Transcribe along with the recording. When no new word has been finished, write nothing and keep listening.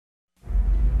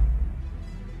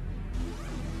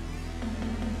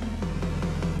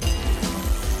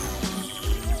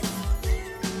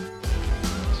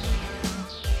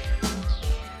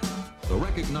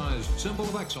recognized symbol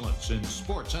of excellence in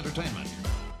sports entertainment.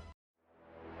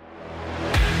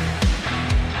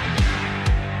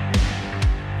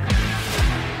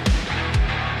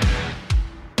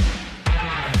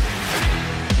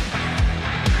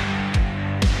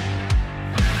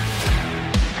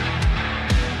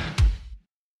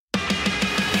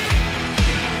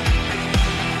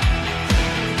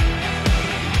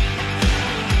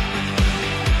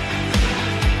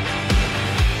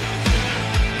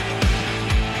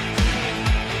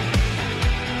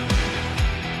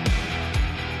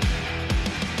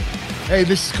 Hey,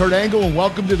 this is Kurt Angle, and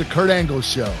welcome to the Kurt Angle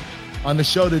Show. On the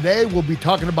show today, we'll be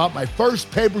talking about my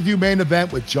first pay-per-view main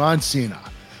event with John Cena.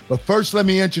 But first, let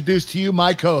me introduce to you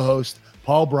my co-host,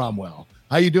 Paul Bromwell.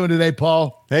 How you doing today,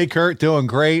 Paul? Hey, Kurt, doing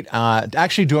great.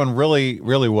 Actually doing really,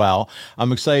 really well.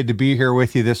 I'm excited to be here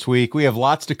with you this week. We have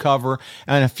lots to cover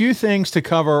and a few things to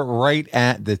cover right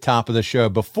at the top of the show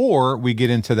before we get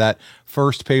into that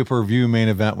first pay-per-view main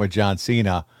event with John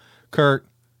Cena. Kurt,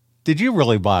 did you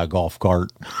really buy a golf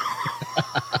cart?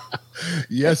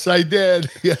 Yes, I did.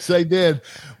 Yes, I did.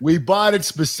 We bought it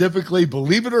specifically,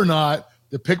 believe it or not,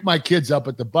 to pick my kids up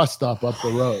at the bus stop up the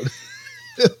road.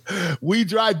 We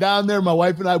drive down there, my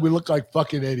wife and I, we look like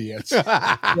fucking idiots.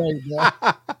 And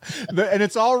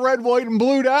it's all red, white, and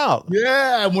blued out.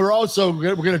 Yeah, and we're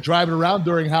going to drive it around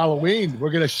during Halloween. We're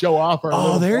going to show off our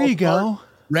Oh, there you go.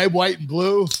 Red, white, and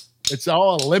blue. It's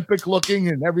all Olympic looking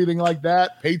and everything like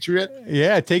that. Patriot.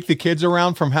 Yeah, take the kids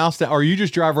around from house to, or you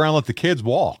just drive around and let the kids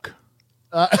walk.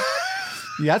 Yeah,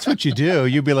 that's what you do.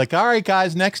 You'd be like, all right,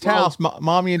 guys, next house,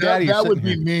 mommy and daddy. That would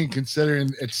be mean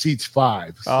considering it seats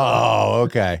 5. So. Oh,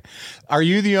 okay. Are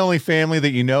you the only family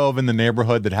that you know of in the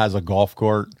neighborhood that has a golf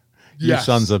cart? You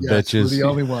sons of bitches. We're the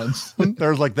only ones.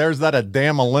 there's that a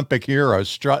damn Olympic hero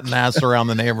strutting ass around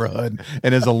the neighborhood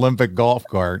in his Olympic golf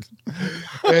cart.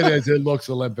 It is. It looks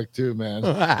Olympic too, man.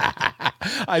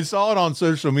 I saw it on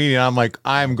social media. And I'm like,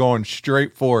 I'm going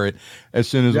straight for it as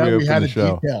soon as we open the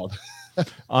show. Detailed.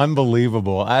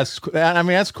 Unbelievable. That's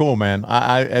cool, man.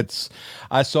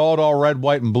 I saw it all red,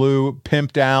 white, and blue,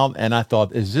 pimped out, and I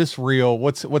thought, is this real?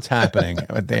 What's happening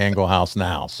at the Angle House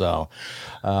now? So,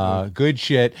 good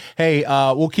shit. Hey,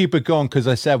 we'll keep it going because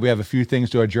I said we have a few things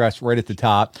to address right at the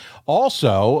top.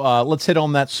 Also, let's hit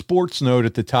on that sports note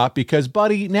at the top because,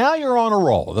 buddy, now you're on a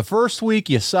roll. The first week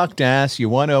you sucked ass, you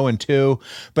went 0-2,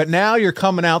 but now you're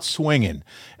coming out swinging,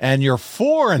 and you're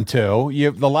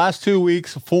 4-2. The last 2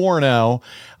 weeks 4-0.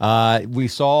 We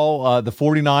saw the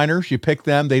 49ers. You picked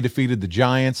them. They defeated the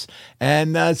Giants.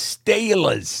 And the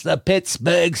Steelers, the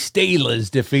Pittsburgh Steelers,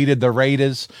 defeated the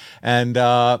Raiders. And,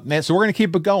 man, so we're going to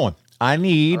keep it going. I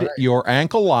need your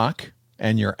ankle lock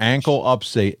and your ankle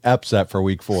upset for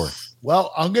week 4.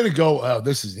 Well, I'm going to go,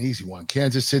 this is an easy one.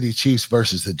 Kansas City Chiefs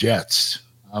versus the Jets.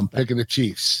 I'm picking the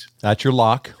Chiefs. That's your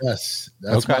lock? Yes,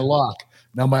 that's my lock.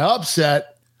 Now, my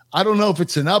upset, I don't know if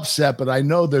it's an upset, but I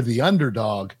know they're the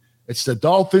underdog. It's the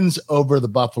Dolphins over the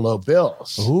Buffalo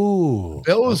Bills. Ooh.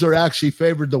 Bills are actually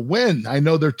favored to win. I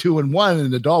know they're 2-1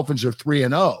 and the Dolphins are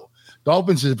 3-0.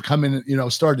 Dolphins have come in,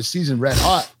 started the season red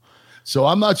hot. So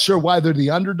I'm not sure why they're the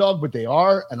underdog, but they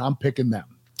are, and I'm picking them.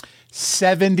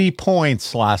 70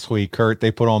 points last week, Kurt,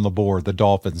 they put on the board, the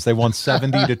Dolphins. They won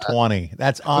 70-20.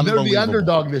 That's unbelievable. They're the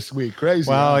underdog this week. Crazy.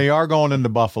 Well, you are going into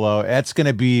Buffalo. That's going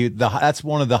to be that's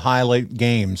one of the highlight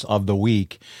games of the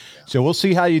week. Yeah. So we'll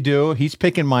see how you do. He's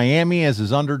picking Miami as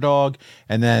his underdog,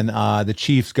 and then the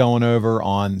Chiefs going over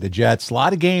on the Jets. A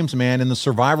lot of games, man, in the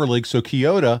Survivor League. So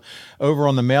Kyoto, over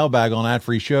on the mailbag on Ad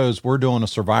Free Shows, we're doing a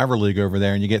Survivor League over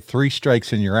there, and you get 3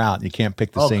 strikes and you're out, and you can't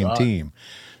pick the same team.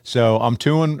 So I'm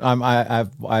 2 and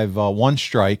I've 1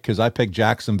 strike because I picked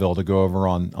Jacksonville to go over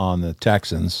on the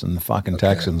Texans, and the fucking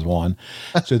Texans won.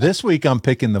 So this week I'm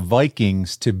picking the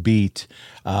Vikings to beat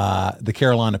the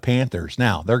Carolina Panthers.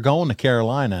 Now they're going to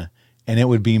Carolina, and it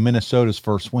would be Minnesota's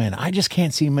first win. I just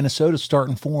can't see Minnesota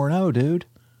starting 4-0, dude.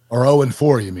 Or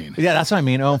 0-4, you mean? Yeah, that's what I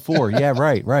mean. 0-4. Yeah,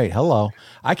 right. Hello.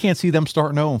 I can't see them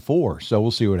starting 0-4. So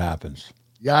we'll see what happens.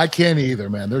 Yeah, I can't either,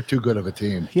 man. They're too good of a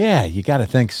team. Yeah, you got to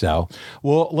think so.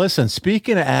 Well, listen,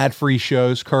 speaking of ad-free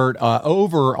shows, Kurt,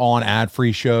 over on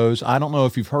ad-free shows, I don't know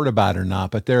if you've heard about it or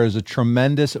not, but there is a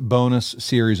tremendous bonus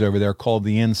series over there called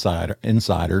The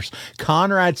Insiders.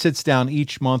 Conrad sits down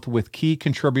each month with key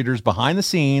contributors behind the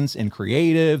scenes in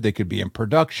creative. They could be in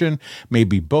production,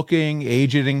 maybe booking,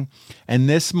 agenting. And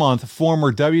this month,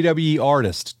 former WWE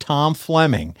artist Tom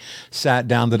Fleming sat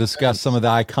down to discuss some of the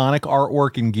iconic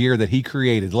artwork and gear that he created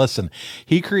created. Listen,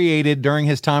 he created during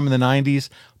his time in the 90s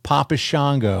Papa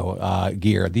Shango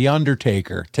gear, The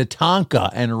Undertaker, Tatanka,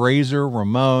 and Razor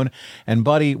Ramon. And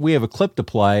buddy, we have a clip to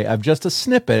play of just a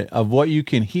snippet of what you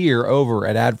can hear over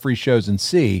at Ad Free Shows and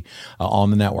see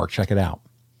on the network. Check it out.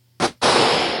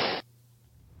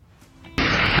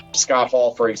 Scott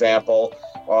Hall, for example,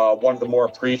 one of the more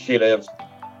appreciative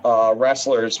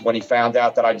wrestlers, when he found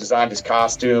out that I designed his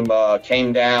costume,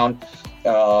 came down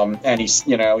and he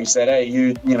said, "Hey,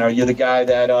 you're the guy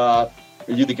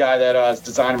that is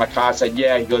designing my costume." I said,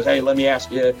 "Yeah." He goes, "Hey, let me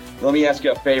ask you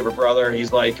a favor, brother."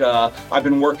 He's like, "I've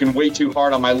been working way too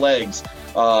hard on my legs.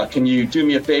 Can you do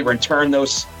me a favor and turn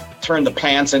the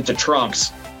pants into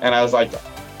trunks?" And I was like,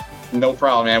 "No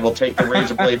problem, man. We'll take the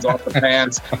razor blades off the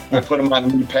pants, we'll put them on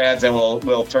the knee pads, and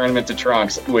we'll turn them into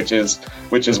trunks," which is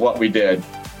what we did.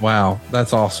 Wow,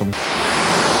 that's awesome.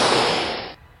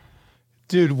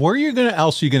 Dude, where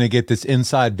else are you gonna get this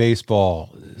inside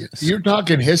baseball? You're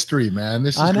talking history, man.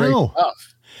 This is great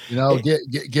stuff.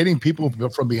 Getting people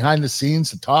from behind the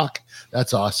scenes to talk,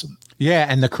 that's awesome. Yeah,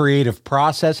 and the creative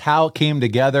process, how it came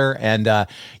together, and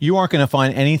you aren't going to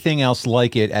find anything else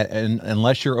like it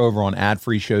unless you're over on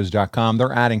adfreeshows.com.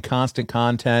 They're adding constant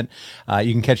content.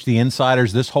 You can catch the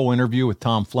insiders, this whole interview with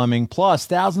Tom Fleming, plus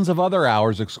thousands of other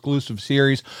hours, exclusive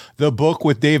series, the book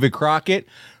with David Crockett,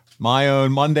 my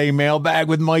own Monday mailbag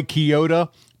with Mike Chioda,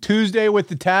 Tuesday with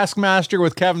the Taskmaster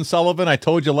with Kevin Sullivan. I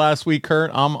told you last week, Kurt,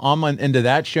 I'm into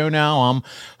that show now. I'm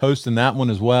hosting that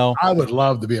one as well. I would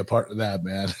love to be a part of that,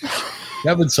 man.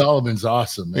 Kevin Sullivan's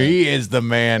awesome, man. He is the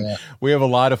man. Yeah. We have a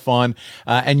lot of fun.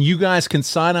 And you guys can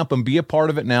sign up and be a part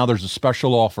of it now. There's a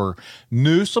special offer.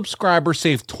 New subscribers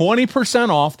save 20%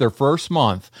 off their first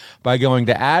month by going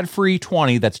to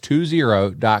adfree20, that's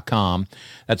 20.com.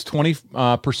 That's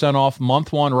 20% off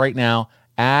month one right now,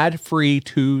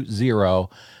 adfree20.com.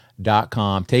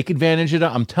 Take advantage of it.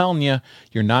 I'm telling you,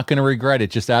 you're not going to regret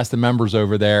it. Just ask the members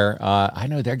over there. I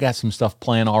know they got some stuff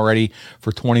planned already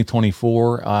for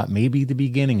 2024, maybe the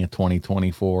beginning of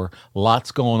 2024.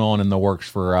 Lots going on in the works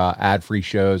for ad-free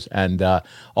shows and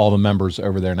all the members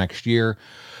over there next year.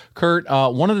 Kurt,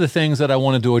 one of the things that I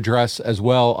wanted to address as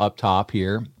well up top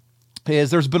here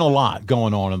is there's been a lot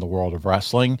going on in the world of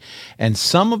wrestling, and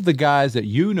some of the guys that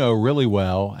you know really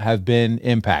well have been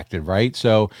impacted, right?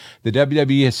 So the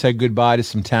WWE has said goodbye to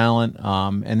some talent,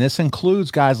 and this includes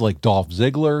guys like Dolph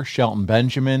Ziggler, Shelton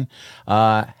Benjamin.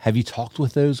 Have you talked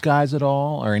with those guys at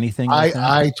all or anything like that?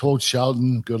 I told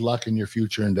Shelton, good luck in your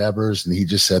future endeavors, and he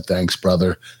just said, thanks,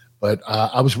 brother. But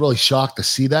I was really shocked to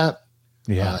see that.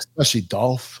 Yeah, especially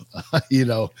Dolph,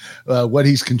 what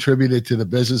he's contributed to the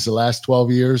business the last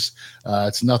 12 years.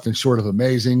 It's nothing short of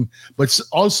amazing, but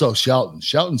also Shelton.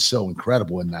 Shelton's so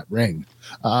incredible in that ring.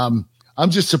 I'm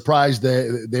just surprised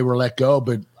they were let go,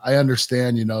 but I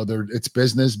understand, it's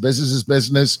business. Business is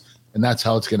business, and that's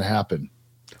how it's going to happen.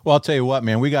 Well, I'll tell you what,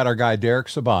 man, we got our guy, Derek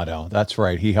Sabato. That's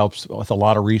right. He helps with a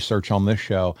lot of research on this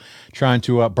show, trying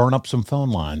to burn up some phone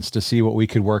lines to see what we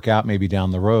could work out maybe down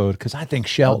the road. Because I think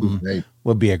Shelton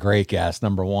would be a great guest,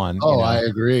 number one. Oh, I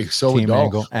agree. So would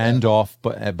Dolph. And Dolph.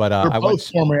 But I went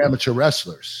former amateur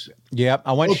wrestlers. Yep,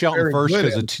 I went Shelton first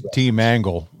because of Team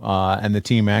Angle and the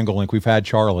Team Angle link. We've had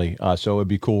Charlie, so it would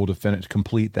be cool to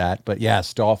complete that. But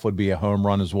yes, Dolph would be a home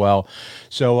run as well.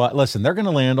 So listen, they're going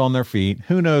to land on their feet.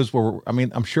 Who knows where?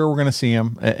 I'm sure we're going to see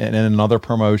him in another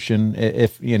promotion,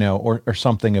 if or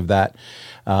something of that.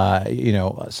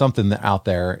 Something out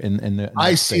there in the.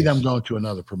 I see them going to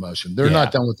another promotion. They're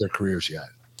not done with their careers yet.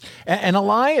 And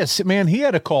Elias, man, he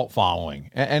had a cult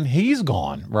following, and he's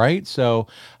gone, right? So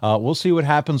we'll see what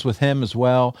happens with him as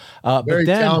well. Very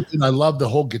talented. I love the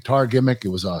whole guitar gimmick. It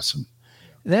was awesome.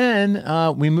 Then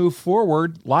we move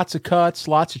forward, lots of cuts,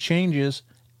 lots of changes,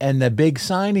 and the big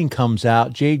signing comes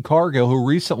out, Jade Cargill, who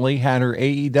recently had her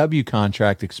AEW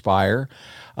contract expire.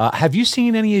 Have you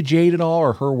seen any of Jade at all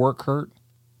or her work, Kurt?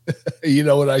 You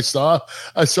know what I saw?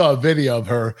 I saw a video of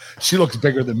her. She looks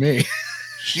bigger than me.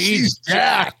 She's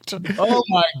jacked. Oh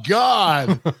my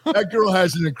God. That girl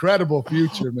has an incredible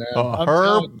future, man.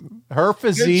 Her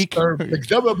physique.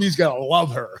 WWE's got to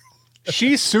love her.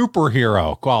 She's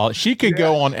superhero quality. She could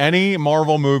go on any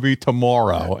Marvel movie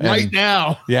tomorrow. Right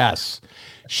now. Yes.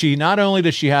 She not only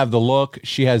does she have the look,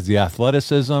 she has the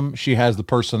athleticism, she has the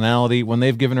personality. When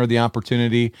they've given her the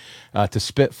opportunity to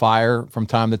spit fire from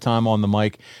time to time on the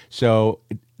mic. So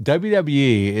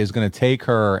WWE is going to take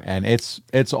her, and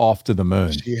it's off to the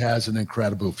moon. She has an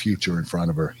incredible future in front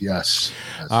of her. Yes.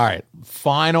 All right.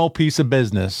 Final piece of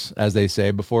business, as they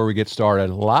say, before we get started.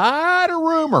 A lot of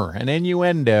rumor and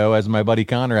innuendo, as my buddy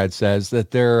Conrad says,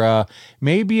 that there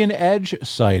may be an Edge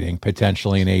sighting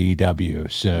potentially in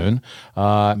AEW soon.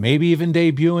 Maybe even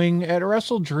debuting at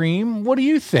Wrestle Dream. What do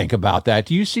you think about that?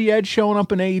 Do you see Edge showing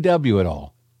up in AEW at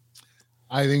all?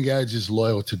 I think Edge is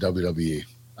loyal to WWE.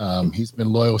 He's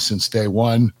been loyal since day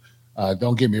one.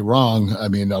 Don't get me wrong. I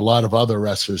mean, a lot of other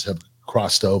wrestlers have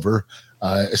crossed over,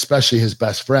 especially his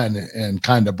best friend and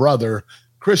kind of brother,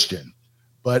 Christian.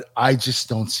 But I just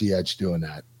don't see Edge doing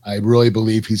that. I really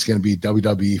believe he's going to be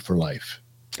WWE for life.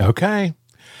 Okay.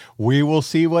 We will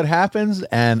see what happens,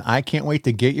 and I can't wait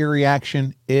to get your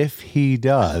reaction if he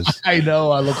does. I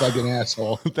know I look like an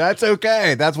asshole. That's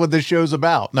okay. That's what this show's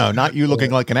about. No, not you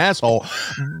looking like an asshole,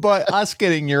 but us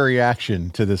getting your reaction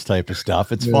to this type of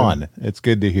stuff. It's fun. It's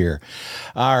good to hear.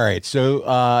 All right. So,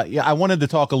 I wanted to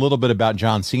talk a little bit about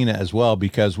John Cena as well,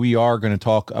 because we are going to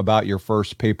talk about your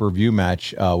first pay-per-view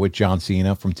match with John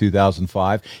Cena from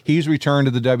 2005. He's returned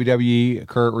to the WWE,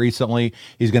 Kurt, recently.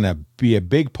 He's going to be a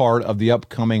big part of the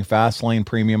upcoming Fastlane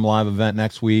Premium Live event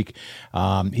next week.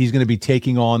 He's going to be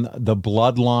taking on the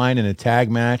Bloodline in a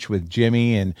tag match with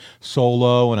Jimmy and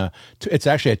Solo, and it's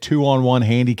actually a 2-on-1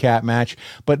 handicap match.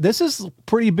 But this is a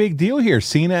pretty big deal here.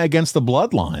 Cena against the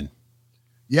Bloodline.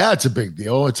 Yeah, it's a big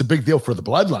deal. It's a big deal for the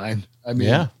Bloodline. I mean,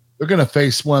 they're going to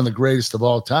face one of the greatest of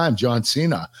all time, John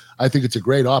Cena. I think it's a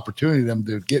great opportunity for them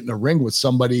to get in a ring with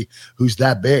somebody who's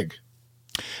that big.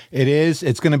 It is.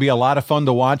 It's going to be a lot of fun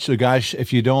to watch. So, guys,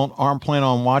 if you aren't planning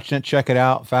on watching it, check it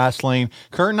out. Fastlane.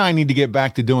 Kurt and I need to get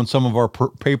back to doing some of our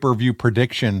pay-per-view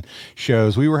prediction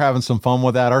shows. We were having some fun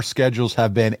with that. Our schedules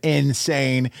have been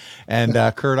insane. And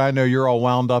Kurt, I know you're all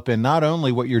wound up in not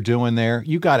only what you're doing there.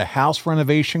 You got a house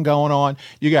renovation going on.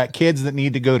 You got kids that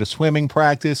need to go to swimming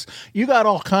practice. You got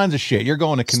all kinds of shit. You're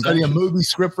going to study a movie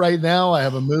script right now. I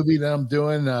have a movie that I'm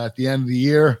doing at the end of the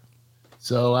year.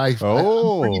 So I'm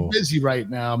pretty busy right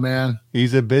now, man.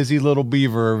 He's a busy little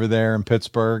beaver over there in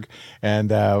Pittsburgh, and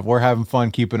we're having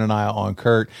fun keeping an eye on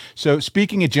Kurt. So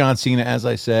speaking of John Cena, as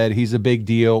I said, he's a big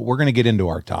deal. We're going to get into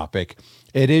our topic.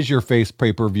 It is your face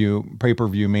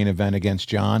pay-per-view main event against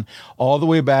John, all the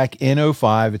way back in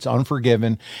 2005. It's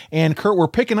Unforgiven. And Kurt, we're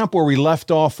picking up where we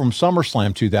left off from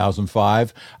SummerSlam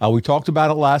 2005. We talked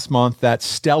about it last month, that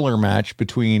stellar match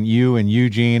between you and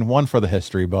Eugene, one for the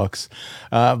history books.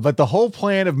 But the whole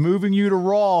plan of moving you to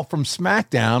Raw from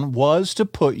SmackDown was to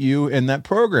put you in that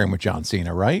program with John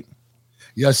Cena, right?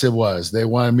 Yes, it was. They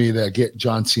wanted me to get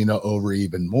John Cena over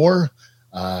even more.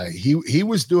 He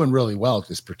was doing really well at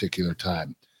this particular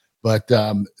time, but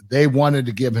they wanted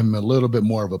to give him a little bit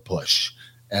more of a push,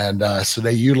 and so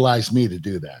they utilized me to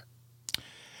do that.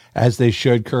 As they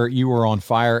should, Kurt. You were on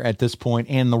fire at this point,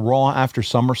 and the Raw after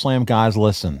SummerSlam, guys,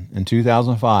 listen, in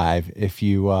 2005, if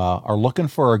you are looking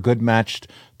for a good match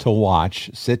to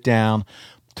watch, sit down,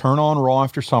 turn on Raw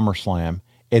after SummerSlam.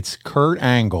 It's Kurt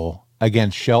Angle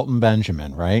against Shelton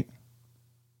Benjamin, right?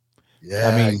 Yeah,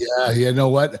 I mean, you know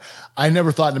what? I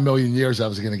never thought in a million years I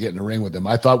was going to get in the ring with him.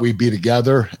 I thought we'd be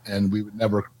together and we would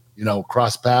never,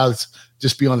 cross paths,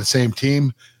 just be on the same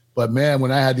team. But man,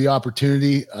 when I had the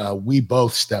opportunity, we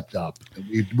both stepped up.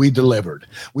 We delivered.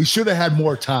 We should have had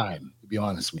more time, to be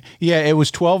honest with you. Yeah, it was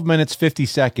 12 minutes, 50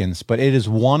 seconds, but it is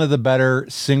one of the better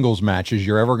singles matches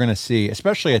you're ever going to see,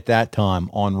 especially at that time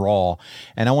on Raw.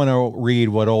 And I want to read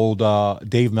what old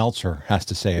Dave Meltzer has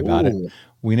to say about it.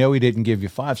 We know he didn't give you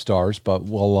 5 stars, but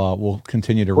we'll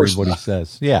continue to read what he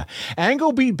says. Yeah.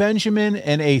 Angle beat Benjamin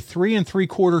in a 3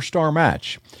 3/4 star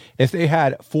match. If they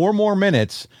had 4 more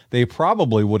minutes, they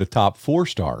probably would have topped 4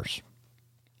 stars.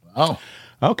 Oh.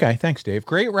 Okay, thanks, Dave.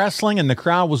 Great wrestling, and the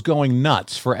crowd was going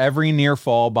nuts for every near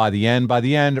fall by the end. By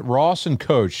the end, Ross and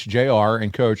Coach, JR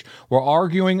and Coach, were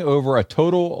arguing over a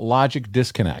total logic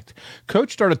disconnect.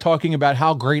 Coach started talking about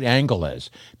how great Angle is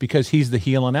because he's the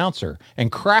heel announcer,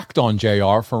 and cracked on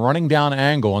JR for running down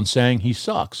Angle and saying he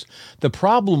sucks. The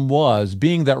problem was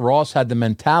being that Ross had the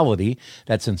mentality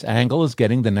that since Angle is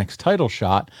getting the next title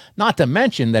shot, not to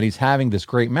mention that he's having this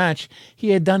great match, he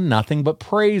had done nothing but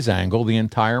praise Angle the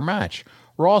entire match.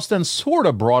 Ross then sort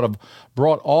of brought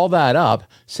all that up,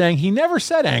 saying he never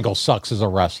said Angle sucks as a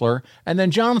wrestler, and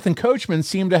then Jonathan Coachman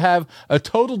seemed to have a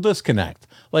total disconnect.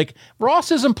 Like,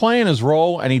 Ross isn't playing his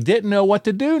role, and he didn't know what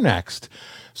to do next.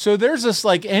 So there's this,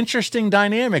 interesting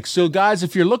dynamic. So, guys,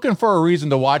 if you're looking for a reason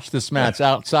to watch this match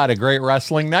outside of great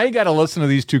wrestling, now you got to listen to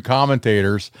these two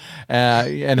commentators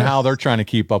and how they're trying to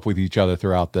keep up with each other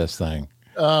throughout this thing.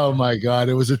 Oh my God,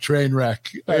 it was a train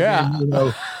wreck.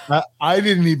 Yeah. I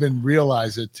didn't even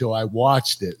realize it till I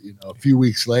watched it, a few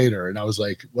weeks later, and I was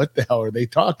like, "What the hell are they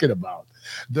talking about?"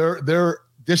 They're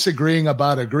disagreeing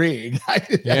about agreeing. I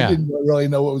didn't really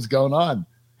know what was going on.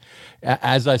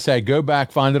 As I said, go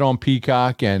back, find it on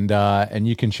Peacock, and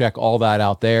you can check all that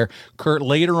out there. Kurt,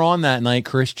 later on that night,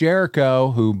 Chris Jericho,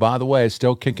 who, by the way, is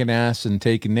still kicking ass and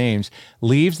taking names,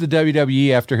 leaves the WWE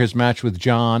after his match with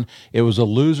John. It was a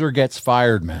loser gets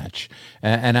fired match.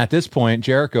 And at this point,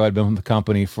 Jericho had been with the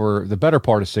company for the better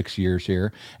part of 6 years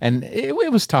here, and it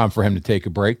was time for him to take a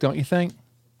break, don't you think?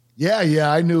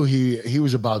 Yeah, I knew he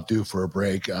was about due for a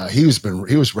break. He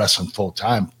was wrestling full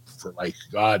time for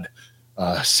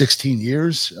 16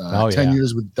 years, 10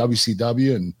 years with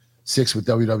WCW and 6 with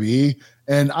WWE.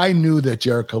 And I knew that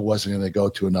Jericho wasn't going to go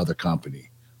to another company.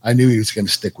 I knew he was going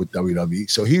to stick with WWE.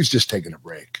 So he was just taking a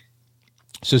break.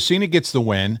 So Cena gets the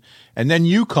win, and then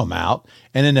you come out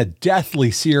and in a deathly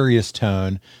serious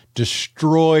tone,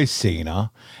 destroy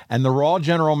Cena. And the Raw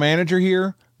general manager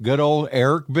here, good old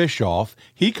Eric Bischoff,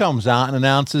 he comes out and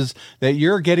announces that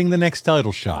you're getting the next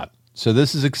title shot. So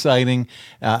this is exciting.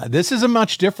 This is a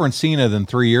much different Cena than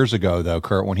 3 years ago, though,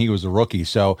 Kurt, when he was a rookie.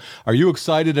 So are you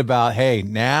excited about, hey,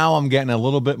 now I'm getting a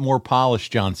little bit more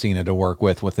polished John Cena to work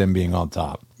with him being on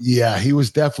top? Yeah, he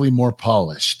was definitely more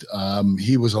polished.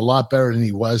 He was a lot better than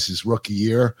he was his rookie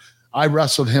year. I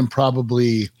wrestled him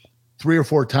probably 3 or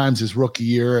 4 times his rookie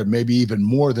year, and maybe even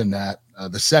more than that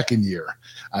the second year.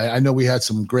 I know we had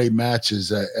some great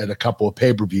matches at a couple of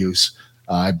pay-per-views.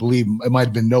 I believe it might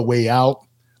have been No Way Out.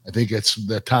 I think it's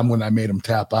the time when I made him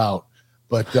tap out.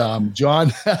 But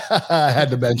John, I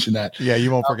had to mention that. Yeah, you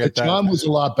won't forget that. John was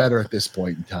a lot better at this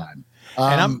point in time.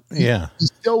 He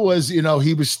still was,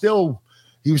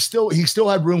 he still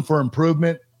had room for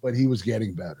improvement, but he was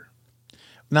getting better.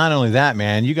 Not only that,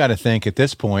 man, you got to think at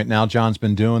this point, now John's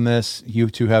been doing this. You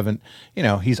two haven't,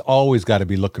 he's always got to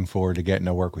be looking forward to getting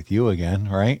to work with you again,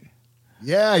 right?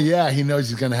 Yeah. He knows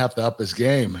he's going to have to up his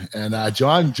game, and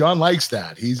John likes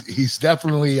that. He's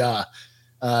definitely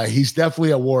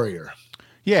a warrior.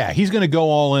 Yeah, he's going to go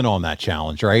all in on that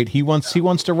challenge, right? He wants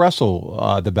to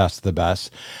wrestle the best of the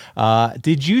best.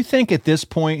 Did you think at this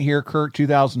point here, Kurt,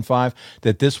 2005,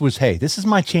 that this is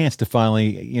my chance to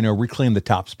finally, reclaim the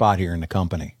top spot here in the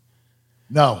company?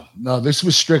 No, this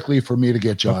was strictly for me to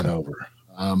get John over.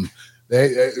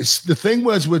 The thing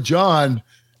was with John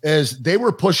is they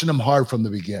were pushing him hard from the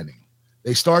beginning.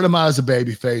 They started him out as a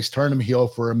babyface, turned him heel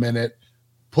for a minute,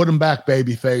 put him back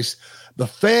babyface. The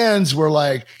fans were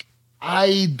like,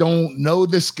 I don't know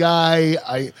this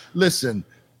guy. Listen,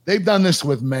 they've done this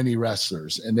with many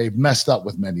wrestlers, and they've messed up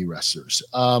with many wrestlers.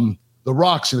 The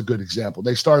Rock's a good example.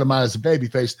 They started him out as a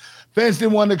babyface. Fans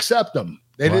didn't want to accept him.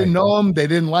 They didn't know him. They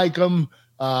didn't like him.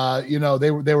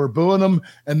 They were booing him.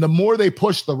 And the more they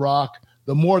pushed The Rock,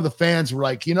 the more the fans were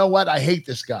like, you know what? I hate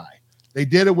this guy. They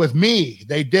did it with me.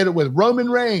 They did it with Roman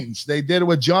Reigns. They did it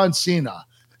with John Cena.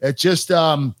 It just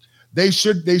they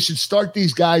should start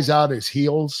these guys out as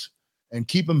heels and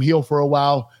keep them heel for a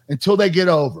while until they get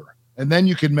over, and then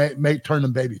you can turn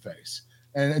them babyface.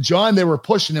 And John, they were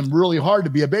pushing him really hard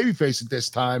to be a babyface at this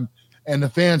time, and the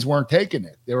fans weren't taking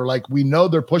it. They were like, we know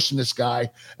they're pushing this guy,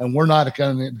 and we're not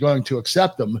going to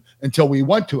accept them until we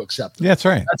want to accept them. Yeah, that's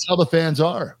right. That's how the fans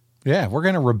are. Yeah, we're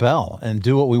going to rebel and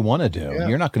do what we want to do. Yeah.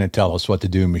 You're not going to tell us what to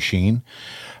do, machine.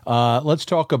 Let's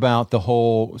talk about the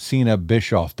whole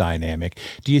Cena-Bischoff dynamic.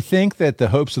 Do you think that the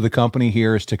hopes of the company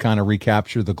here is to kind of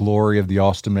recapture the glory of the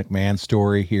Austin McMahon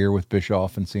story here with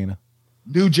Bischoff and Cena?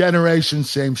 New generation,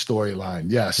 same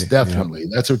storyline. Yes, definitely.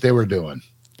 Yeah. That's what they were doing.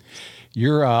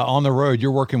 You're on the road.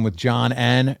 You're working with John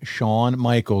and Shawn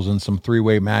Michaels in some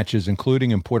 3-way matches,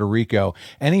 including in Puerto Rico.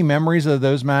 Any memories of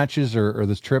those matches or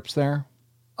the trips there?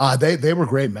 They were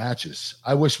great matches.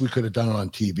 I wish we could have done it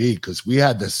on TV because we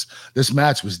had this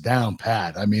match was down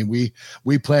pat. I mean,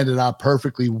 we planned it out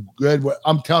perfectly good.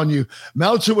 I'm telling you,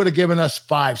 Meltzer would have given us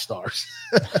 5 stars.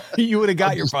 You would have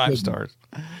got your 5 stars.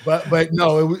 But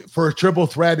no, for a triple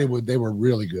threat, they were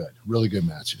really good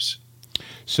matches.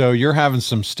 So you're having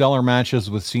some stellar matches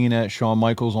with Cena, Shawn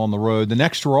Michaels on the road. The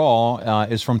next Raw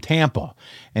is from Tampa.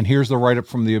 And here's the write-up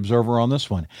from The Observer on this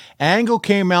one. Angle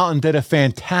came out and did a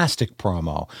fantastic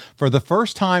promo. For the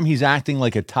first time, he's acting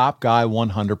like a top guy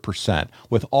 100%,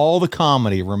 with all the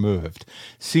comedy removed.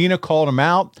 Cena called him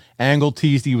out. Angle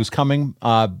teased he was coming,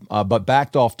 but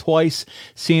backed off twice.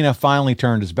 Cena finally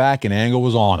turned his back, and Angle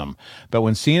was on him. But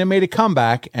when Cena made a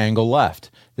comeback, Angle left.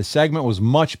 The segment was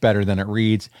much better than it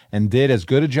reads and did as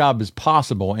good a job as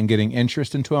possible in getting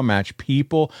interest into a match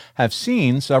people have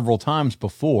seen several times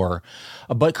before.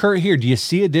 But Kurt, here, do you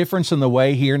see a difference in the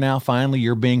way here now finally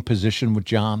you're being positioned with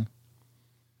John?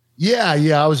 Yeah,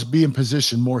 I was being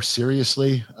positioned more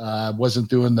seriously. I wasn't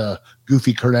doing the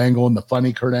goofy Kurt Angle and the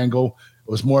funny Kurt Angle.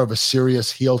 It was more of a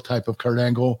serious heel type of Kurt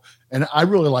Angle, and I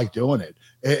really liked doing it.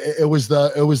 It was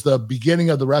the beginning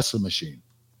of the wrestling machine.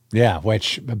 Yeah,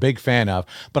 which I'm a big fan of.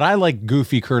 But I like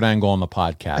goofy Kurt Angle on the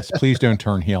podcast. Please don't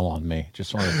turn heel on me.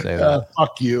 Just wanted to say that.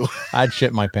 Fuck you. I'd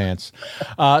shit my pants.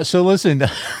 So listen,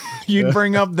 you'd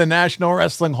bring up the National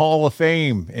Wrestling Hall of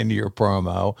Fame into your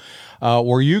promo.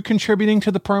 Were you contributing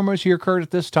to the promos here, Kurt,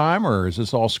 at this time, or is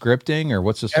this all scripting, or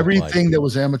what's this? Everything that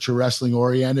was amateur wrestling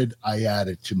oriented, I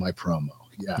added to my promo.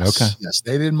 Yes. Okay. Yes.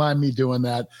 They didn't mind me doing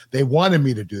that. They wanted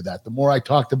me to do that. The more I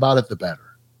talked about it, the better.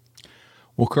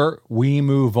 Well, Kurt, we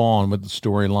move on with the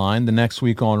storyline. The next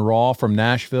week on Raw from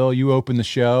Nashville, you open the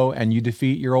show and you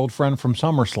defeat your old friend from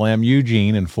SummerSlam,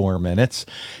 Eugene, in 4 minutes.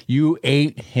 You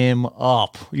ate him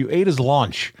up. You ate his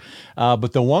lunch.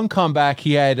 But the one comeback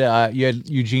you had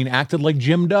Eugene acted like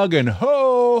Jim Duggan,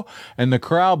 ho, and the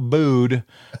crowd booed.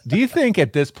 Do you think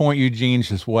at this point Eugene's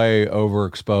just way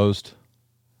overexposed?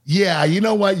 Yeah, you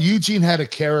know what? Eugene had a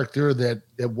character that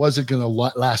wasn't going to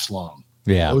last long.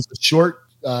 Yeah, it was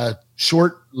a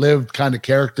short-lived kind of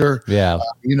character. Yeah,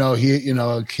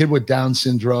 a kid with Down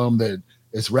syndrome that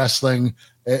is wrestling.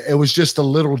 It was just a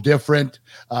little different,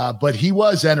 but he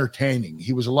was entertaining.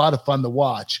 He was a lot of fun to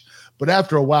watch. But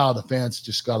after a while, the fans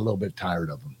just got a little bit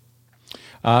tired of him.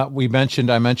 I mentioned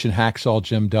Hacksaw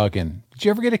Jim Duggan. Did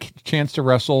you ever get a chance to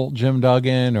wrestle Jim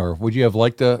Duggan, or would you have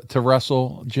liked to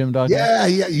wrestle Jim Duggan? Yeah.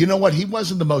 You know what? He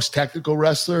wasn't the most technical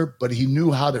wrestler, but he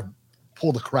knew how to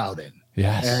pull the crowd in.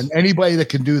 Yes. And anybody that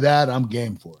can do that, I'm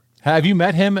game for it. Have you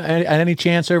met him at any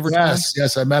chance over time?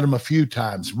 Yes, I met him a few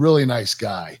times. Really nice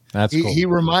guy. That's cool.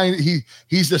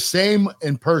 He's the same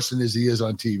in person as he is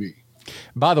on TV.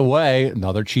 By the way,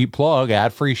 another cheap plug,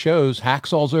 ad-free shows.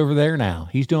 Hacksaw's over there now.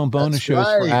 He's doing bonus shows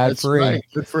for ad-free. Right.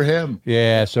 Good for him.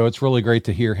 Yeah, so it's really great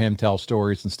to hear him tell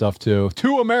stories and stuff too.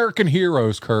 Two American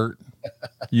heroes, Kurt.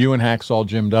 You and Hacksaw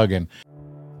Jim Duggan.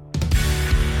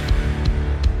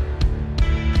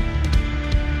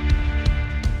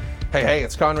 Hey,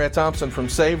 it's Conrad Thompson from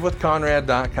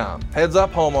SaveWithConrad.com. Heads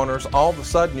up, homeowners, all of a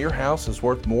sudden your house is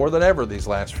worth more than ever these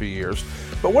last few years.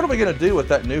 But what are we going to do with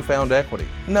that newfound equity?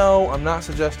 No, I'm not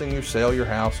suggesting you sell your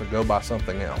house and go buy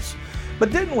something else.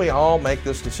 But didn't we all make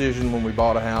this decision when we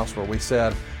bought a house where we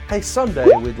said, hey, someday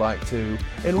we'd like to,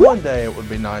 and one day it would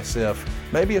be nice if,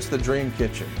 maybe it's the dream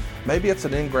kitchen, maybe it's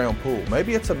an in-ground pool,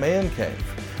 maybe it's a man cave.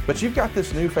 But you've got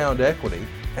this newfound equity,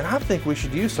 and I think we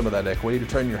should use some of that equity to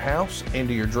turn your house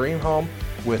into your dream home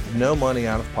with no money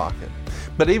out of pocket.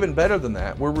 But even better than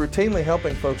that, we're routinely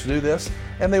helping folks do this,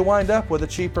 and they wind up with a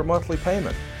cheaper monthly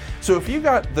payment. So if you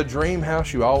got the dream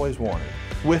house you always wanted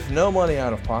with no money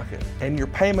out of pocket and your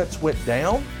payments went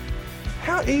down,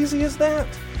 how easy is that?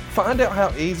 Find out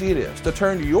how easy it is to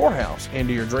turn your house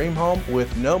into your dream home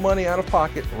with no money out of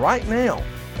pocket right now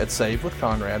at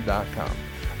SaveWithConrad.com.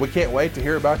 We can't wait to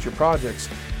hear about your projects.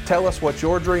 Tell us what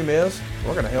your dream is.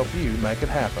 We're going to help you make it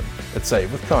happen at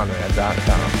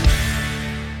SaveWithConrad.com.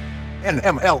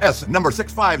 NMLS number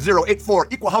 65084,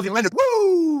 Equal Housing Lender.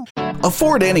 Woo!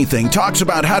 Afford Anything talks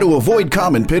about how to avoid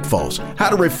common pitfalls, how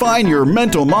to refine your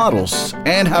mental models,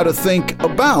 and how to think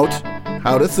about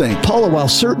how to think. Paula, while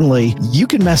certainly you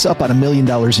can mess up on $1 million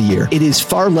a year, it is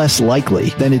far less likely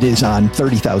than it is on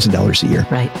 $30,000 a year.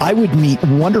 Right. I would meet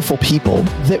wonderful people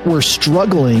that were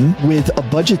struggling with a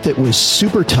budget that was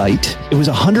super tight. It was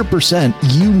 100%.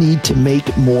 You need to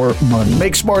make more money.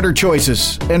 Make smarter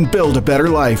choices and build a better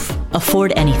life.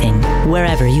 Afford Anything,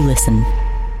 wherever you listen.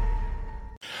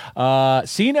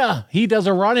 Cena, he does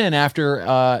a run-in after,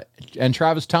 and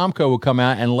Travis Tomko will come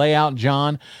out and lay out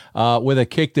John with a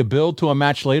kick to build to a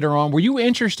match later on. Were you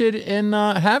interested in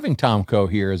having Tomko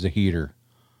here as a heater?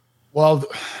 Well,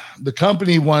 the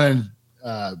company wanted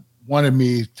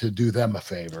me to do them a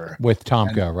favor. With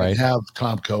Tomko, and right? Have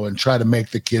Tomko and try to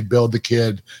make the kid, build the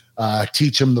kid,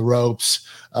 teach him the ropes.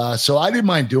 So I didn't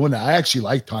mind doing that. I actually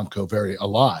like Tomko a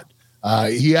lot.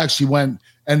 He actually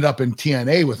ended up in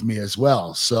TNA with me as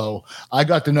well. So I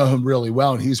got to know him really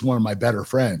well, and he's one of my better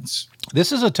friends.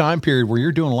 This is a time period where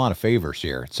you're doing a lot of favors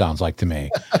here, it sounds like to me.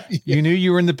 Yeah. You knew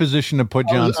you were in the position to put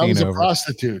John Cena over. I was a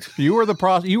prostitute. You were the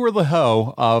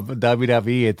hoe of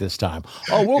WWE at this time.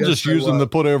 Oh, we'll just use them to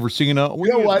put over Cena. You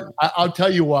know what? I'll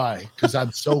tell you why. Because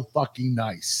I'm so fucking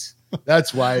nice.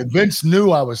 That's why Vince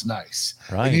knew I was nice.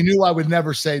 Right. And he knew I would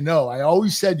never say no. I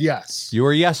always said yes. You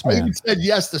were a yes I man. even said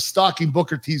yes to stalking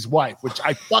Booker T's wife, which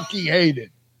I fucking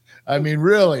hated. I mean,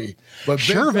 really. But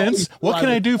Sure, Vince. What can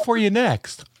I do for you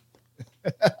next?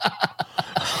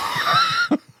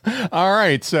 All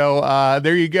right. So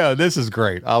there you go. This is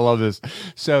great. I love this.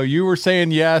 So you were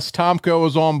saying yes, Tomko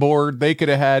was on board. They could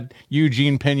have had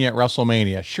Eugene Pena at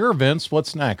WrestleMania. Sure, Vince.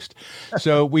 What's next?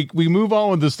 So we move on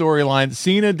with the storyline.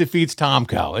 Cena defeats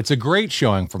Tomko. It's a great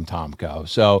showing from Tomko.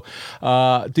 So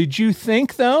did you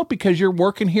think, though, because you're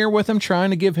working here with him, trying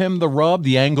to give him the rub,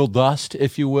 the angle dust,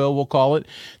 if you will, we'll call it,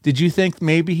 did you think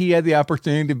maybe he had the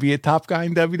opportunity to be a top guy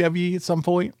in WWE at some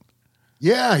point?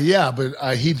 Yeah, but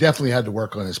he definitely had to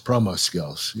work on his promo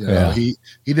skills. You know, he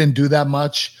didn't do that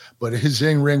much, but his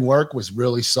in-ring work was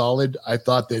really solid. I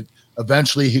thought that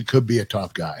eventually he could be a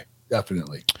top guy,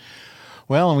 definitely.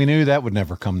 Well, and we knew that would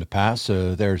never come to pass,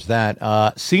 so there's that.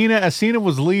 Cena, as Cena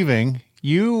was leaving,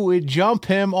 you would jump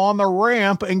him on the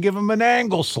ramp and give him an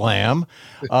angle slam.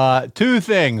 Two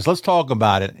things. Let's talk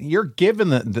about it. You're giving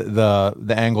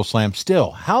the angle slam still.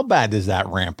 How bad does that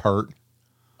ramp hurt?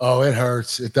 Oh, it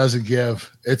hurts. It doesn't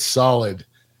give. It's solid.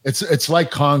 It's like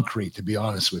concrete, to be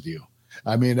honest with you.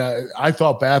 I mean, I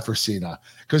felt bad for Cena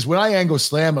because when I angle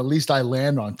slam, at least I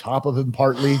land on top of him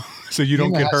partly. So you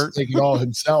don't get hurt. Take it all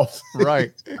himself.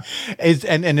 Right. Is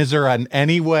there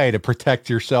any way to protect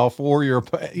yourself or your?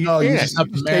 No, you just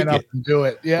have to man up and do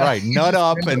it. Yeah. Right. Nut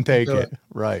up and take it.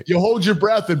 Right. You hold your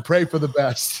breath and pray for the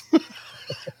best.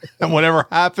 And whatever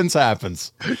happens,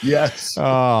 happens. Yes.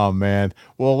 Oh, man.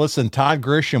 Well, listen, Todd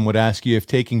Grisham would ask you if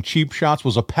taking cheap shots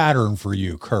was a pattern for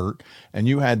you, Kurt. And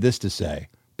you had this to say.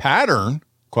 Pattern? ?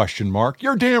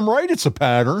 You're damn right it's a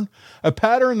pattern. A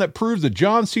pattern that proves that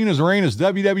John Cena's reign as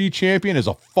WWE champion is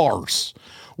a farce.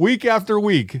 Week after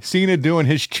week, Cena doing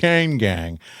his chain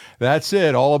gang. That's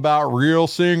it. All about real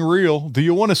seeing real. Do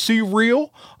you want to see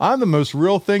real? I'm the most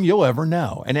real thing you'll ever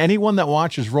know. And anyone that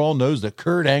watches Raw knows that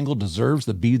Kurt Angle deserves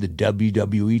to be the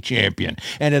WWE champion.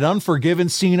 And at Unforgiven,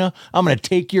 Cena, I'm going to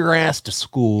take your ass to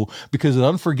school because at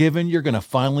Unforgiven, you're going to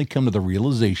finally come to the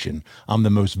realization I'm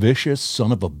the most vicious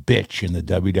son of a bitch in the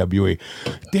WWE.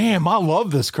 Damn, I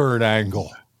love this Kurt Angle.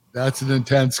 That's an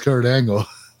intense Kurt Angle.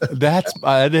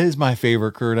 That is my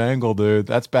favorite Kurt Angle, dude.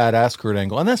 That's badass Kurt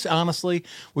Angle. And that's honestly,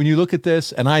 when you look at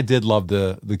this, and I did love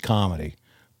the comedy,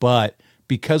 but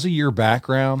because of your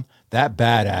background, that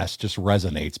badass just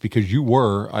resonates because you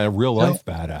were a real life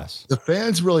badass. The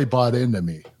fans really bought into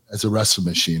me as a wrestling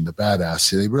machine, the badass.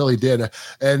 They really did.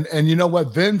 And you know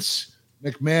what? Vince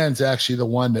McMahon's actually the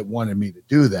one that wanted me to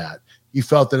do that. He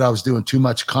felt that I was doing too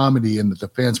much comedy and that the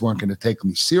fans weren't going to take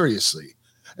me seriously.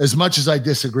 As much as I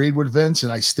disagreed with Vince,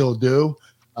 and I still do,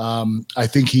 I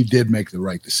think he did make the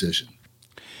right decision.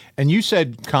 And you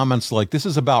said comments like, this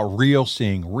is about real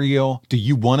seeing real. Do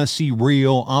you want to see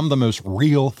real? I'm the most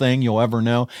real thing you'll ever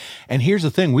know. And here's the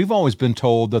thing. We've always been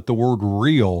told that the word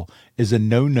real is a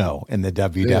no-no in the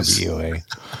WWE.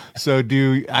 So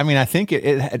I think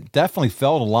it definitely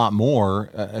felt a lot more,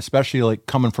 especially like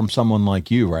coming from someone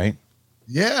like you, right?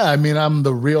 Yeah, I mean, I'm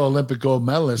the real Olympic gold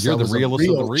medalist. You're the realest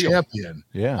of the real champion.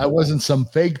 Yeah, I wasn't some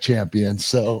fake champion.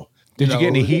 So, did you get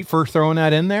any heat for throwing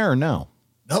that in there, or no?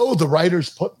 No, the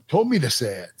writers told me to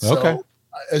say it. So, okay.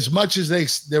 As much as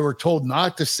they were told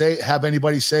not to have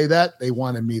anybody say that, they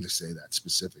wanted me to say that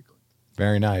specifically.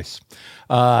 Very nice.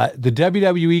 The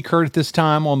WWE, Kurt, at this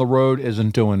time on the road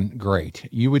isn't doing great.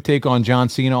 You would take on John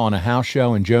Cena on a house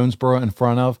show in Jonesboro in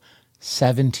front of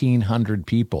 1,700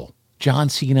 people. John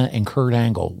Cena and Kurt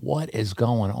Angle. What is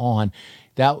going on?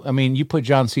 You put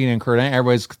John Cena and Kurt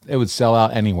Angle, it would sell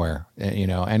out anywhere,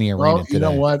 any arena today. You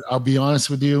know what? I'll be honest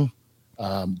with you.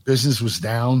 Business was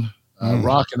down.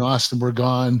 Rock and Austin were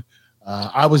gone.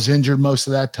 I was injured most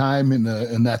of that time in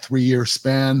that 3-year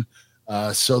span.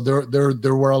 So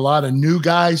there were a lot of new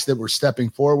guys that were stepping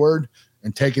forward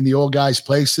and taking the old guys'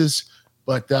 places.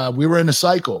 But we were in a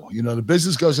cycle. The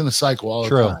business goes in a cycle all the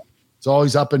time. It's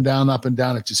always up and down, up and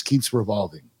down. It just keeps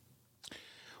revolving.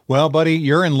 Well, buddy,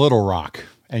 you're in Little Rock,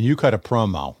 and you cut a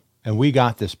promo, and we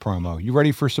got this promo. You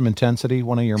ready for some intensity?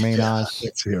 One of your main eyes?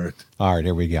 Let's hear it. All right,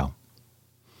 here we go.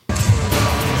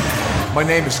 My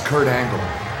name is Kurt Angle.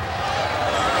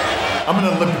 I'm an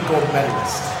Olympic gold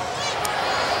medalist.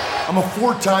 I'm a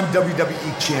 4-time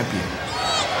WWE champion.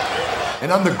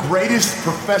 And I'm the greatest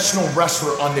professional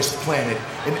wrestler on this planet,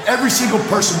 and every single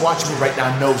person watching me right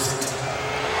now knows it.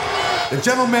 The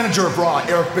general manager of Raw,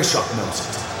 Eric Bischoff, knows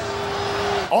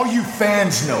it. All you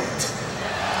fans know it.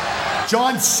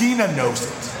 John Cena knows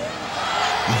it.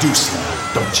 You do,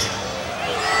 Cena, don't you?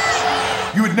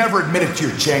 You would never admit it to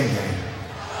your chain gang.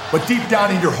 But deep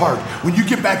down in your heart, when you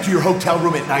get back to your hotel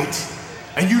room at night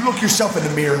and you look yourself in the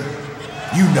mirror,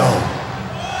 you know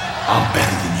I'm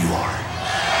better than you are.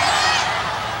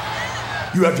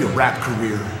 You have your rap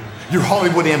career, your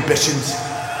Hollywood ambitions,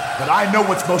 but I know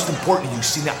what's most important to you,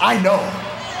 Cena. I know.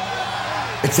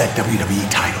 It's that WWE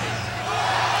title.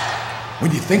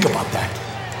 When you think about that,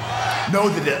 know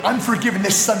that at Unforgiven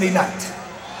this Sunday night,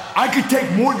 I could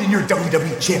take more than your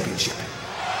WWE championship.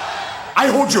 I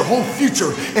hold your whole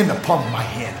future in the palm of my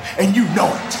hand, and you know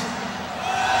it.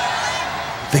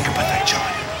 Think about that,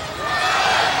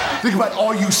 John. Think about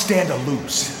all you stand to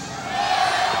lose.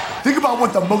 Think about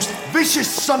what the most vicious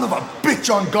son of a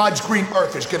bitch on God's green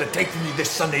earth is gonna take from you this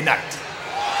Sunday night.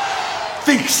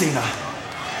 Think, Cena,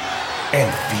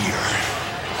 and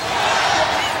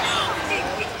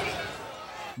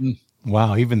fear.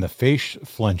 Wow, even the face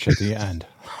flinch at the end.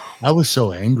 I was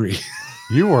so angry.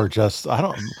 You were just,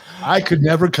 I could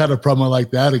never cut a promo like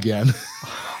that again.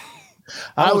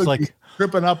 I was like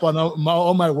tripping up on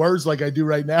all my words like I do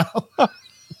right now.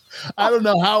 I don't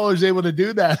know how I was able to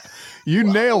do that. You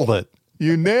nailed it.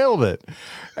 You nailed it.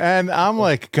 And I'm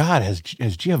like, God, has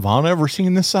Giovanna ever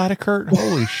seen this side of Kurt?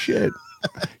 Holy shit.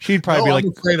 She'd probably be like,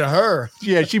 I'm afraid of her.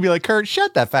 Yeah, she'd be like, Kurt,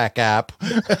 shut that fat cap.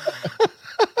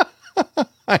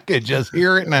 I could just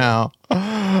hear it now.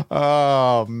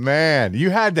 Oh, man.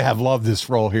 You had to have loved this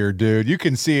role here, dude. You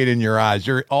can see it in your eyes.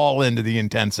 You're all into the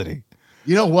intensity.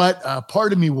 You know what?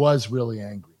 Part of me was really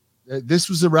angry. This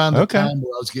was around the time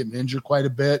where I was getting injured quite a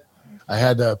bit. I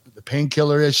had the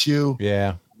painkiller issue.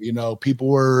 Yeah. You know, people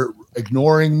were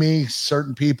ignoring me,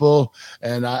 certain people.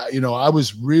 And I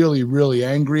was really, really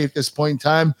angry at this point in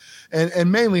time,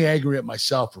 and mainly angry at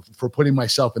myself for putting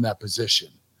myself in that position.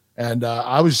 And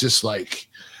I was just like,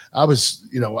 I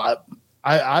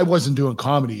wasn't doing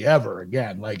comedy ever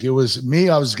again. Like, it was me.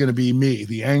 I was going to be me,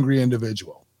 the angry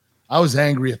individual. I was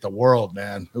angry at the world,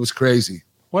 man. It was crazy.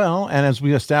 Well, and as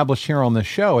we established here on the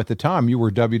show at the time, you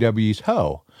were WWE's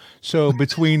hoe. So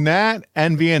between that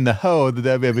and being the hoe of the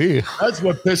WWE. That's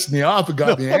what pissed me off and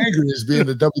got me angry, is being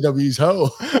the WWE's hoe.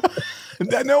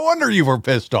 No wonder you were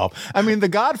pissed off. I mean, the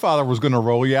Godfather was going to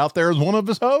roll you out there as one of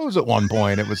his hoes at one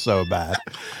point. It was so bad.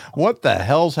 What the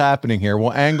hell's happening here?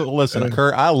 Well, listen,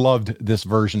 Kurt, I loved this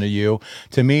version of you.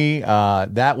 To me,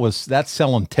 that's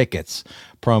selling tickets.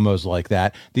 Promos like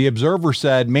that. The Observer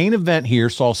said main event here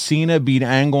saw Cena beat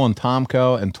Angle and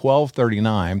Tomko in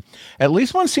 12:39. At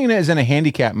least when Cena is in a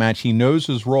handicap match, he knows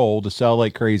his role to sell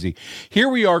like crazy. Here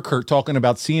we are, Kurt, talking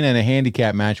about Cena in a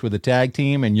handicap match with a tag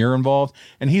team, and you're involved,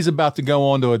 and he's about to go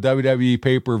on to a WWE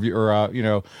pay-per-view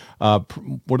or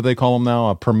what do they call them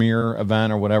now? A premiere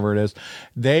event or whatever it is.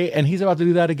 And he's about to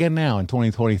do that again now in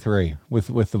 2023 with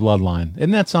the Bloodline.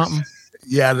 Isn't that something?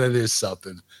 Yeah, that is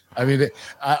something. I mean,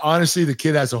 honestly, the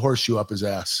kid has a horseshoe up his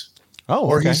ass. Oh,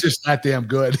 or he's just that damn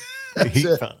good.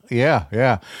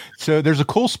 Yeah. So there's a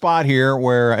cool spot here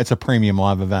where it's a premium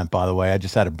live event, by the way. I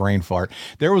just had a brain fart.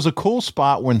 There was a cool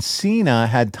spot when Cena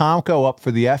had Tomko up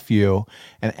for the FU,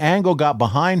 and Angle got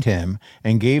behind him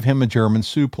and gave him a German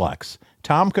suplex.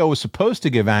 Tomko was supposed to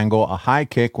give Angle a high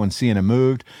kick when Cena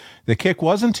moved. The kick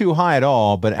wasn't too high at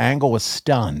all, but Angle was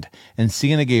stunned, and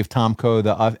Cena gave Tomko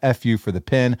the FU for the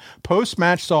pin.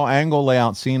 Post-match saw Angle lay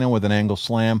out Cena with an Angle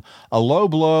slam, a low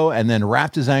blow, and then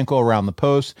wrapped his ankle around the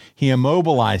post. He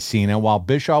immobilized Cena while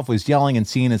Bischoff was yelling in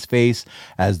Cena's face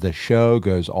as the show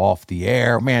goes off the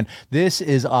air. Man, this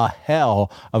is a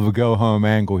hell of a go-home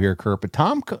angle here, Kurt. But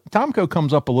Tomko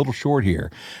comes up a little short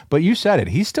here. But you said it.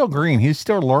 He's still green. He's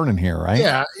still learning here, right?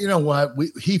 Yeah, you know what?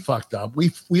 He fucked up.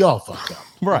 We all fucked up.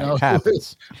 Right. You know?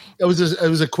 Happens. It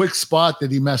was a quick spot that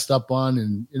he messed up on,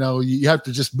 and you have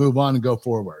to just move on and go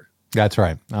forward. That's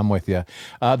right. I'm with you.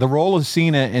 The role of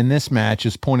Cena in this match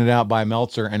is pointed out by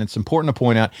Meltzer, and it's important to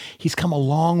point out he's come a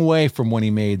long way from when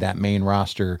he made that main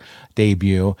roster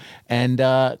debut. And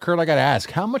Kurt, I got to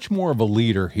ask, how much more of a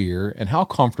leader here, and how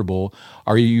comfortable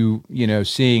are you,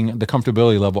 seeing the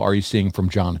comfortability level are you seeing from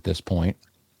John at this point?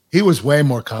 He was way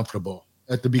more comfortable.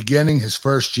 At the beginning, his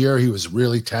first year, he was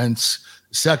really tense.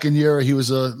 Second year, he was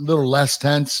a little less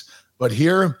tense, but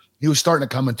here he was starting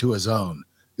to come into his own.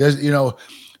 There's,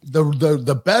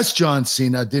 the best John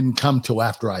Cena didn't come till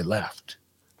after I left,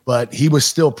 but he was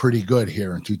still pretty good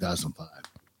here in 2005.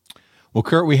 Well,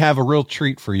 Kurt, we have a real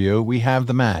treat for you. We have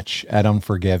the match at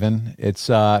Unforgiven. It's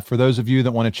for those of you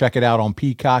that want to check it out on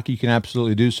Peacock, you can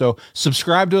absolutely do so.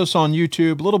 Subscribe to us on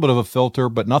YouTube. A little bit of a filter,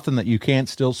 but nothing that you can't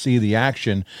still see the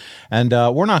action. And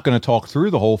we're not going to talk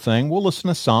through the whole thing. We'll listen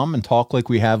to some and talk like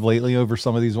we have lately over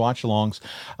some of these watch-alongs.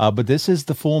 But this is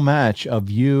the full match of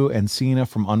you and Cena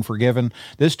from Unforgiven.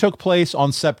 This took place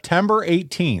on September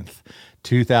 18th.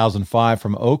 2005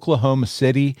 from Oklahoma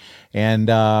City. And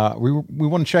we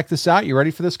want to check this out. You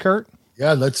ready for this, Kurt?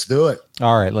 Yeah, let's do it.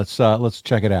 All right, let's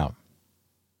check it out.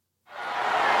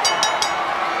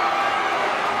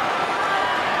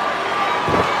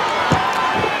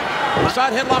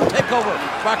 Side headlock takeover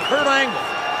by Kurt Angle,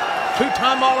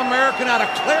 two-time All-American out of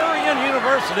Clarion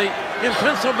University in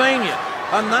Pennsylvania,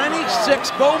 a 96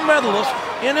 gold medalist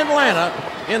in Atlanta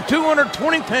in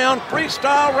 220-pound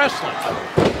freestyle wrestling.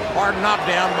 Hard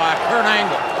knockdown by Kurt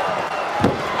Angle.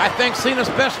 I think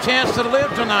Cena's best chance to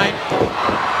live tonight,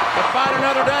 to fight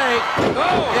another day,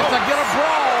 is to get a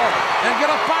brawl and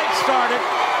get a fight started.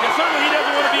 And certainly he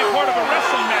doesn't want to be a part of a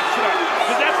wrestling match tonight,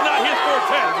 because that's not his forte.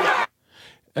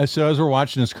 So as we're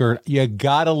watching this, Kurt, you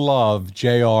gotta love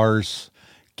JR's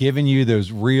giving you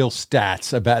those real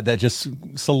stats about that. Just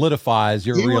solidifies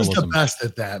your realism. He was the best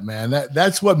at that, man.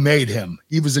 That's what made him.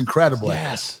 He was incredible.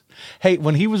 Yes. Hey,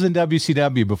 when he was in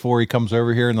WCW before he comes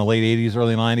over here in the late 80s,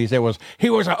 early 90s, he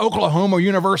was an Oklahoma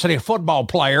University football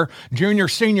player, junior,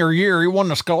 senior year. He won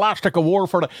the Scholastic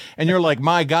Award and you're like,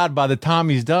 my God, by the time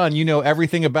he's done, you know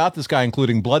everything about this guy,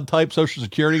 including blood type, social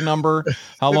security number,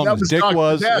 how long his dick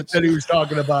was. That he was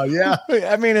talking about, yeah.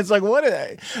 I mean, it's like,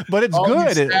 but it's all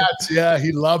good. Stats, yeah,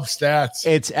 he loves stats.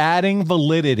 It's adding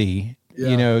validity,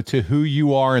 you know, to who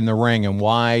you are in the ring and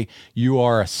why you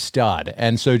are a stud.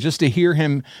 And so just to hear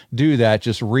him do that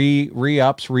just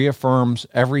reaffirms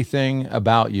everything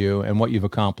about you and what you've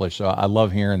accomplished. So I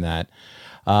love hearing that.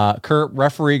 Kurt,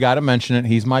 referee, got to mention it.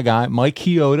 He's my guy. Mike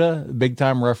Chioda, big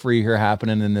time referee here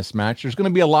happening in this match. There's going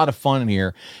to be a lot of fun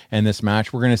here in this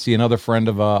match. We're going to see another friend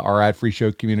of our ad free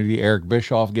show community, Eric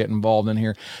Bischoff, get involved in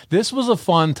here. This was a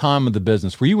fun time of the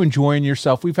business. Were you enjoying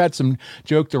yourself? We've had some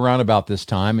joked around about this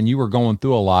time and you were going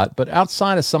through a lot, but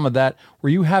outside of some of that, were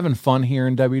you having fun here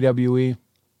in WWE?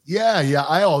 Yeah.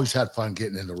 I always had fun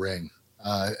getting in the ring.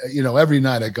 Every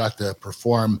night I got to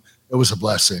perform. It was a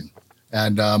blessing.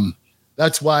 And,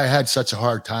 that's why I had such a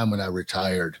hard time when I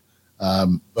retired.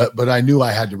 But I knew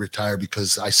I had to retire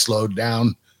because I slowed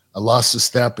down. I lost a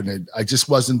step, and I just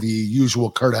wasn't the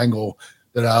usual Kurt Angle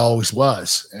that I always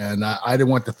was. And I didn't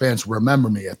want the fans to remember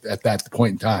me at that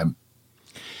point in time.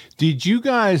 Did you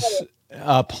guys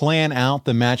plan out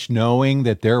the match knowing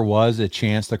that there was a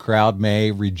chance the crowd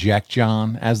may reject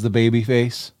John as the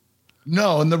babyface?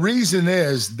 No, and the reason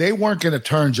is they weren't going to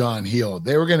turn John heel.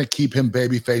 They were going to keep him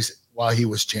babyface while he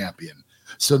was champion.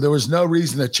 So there was no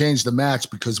reason to change the match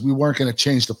because we weren't going to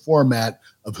change the format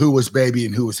of who was baby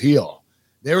and who was heel.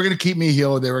 They were going to keep me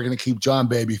heel. They were going to keep John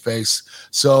babyface.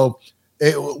 So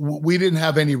we didn't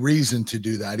have any reason to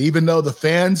do that. Even though the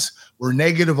fans were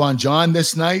negative on John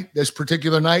this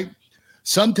particular night,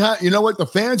 sometimes, you know what? The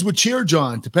fans would cheer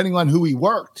John depending on who he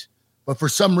worked. But for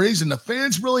some reason, the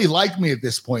fans really liked me at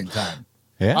this point in time.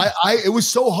 Yeah. It was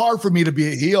so hard for me to be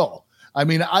a heel. I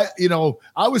mean, I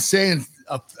was saying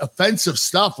offensive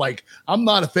stuff like I'm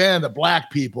not a fan of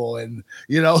black people, and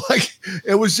like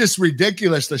it was just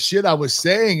ridiculous the shit I was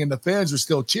saying, and the fans were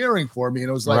still cheering for me, and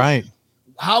it was like, right,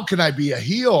 how can I be a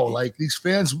heel? Like these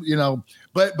fans,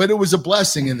 but it was a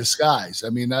blessing in disguise. I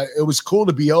mean, it was cool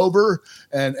to be over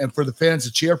and for the fans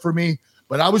to cheer for me,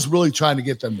 but I was really trying to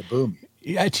get them to boo me.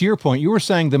 Yeah, to your point, you were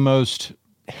saying the most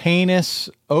heinous,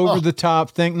 over the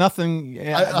top thing. Nothing.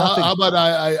 How about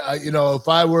I if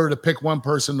I were to pick one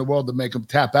person in the world to make them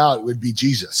tap out, it would be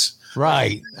Jesus.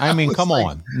 Right. I mean, come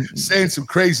on, saying some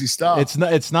crazy stuff.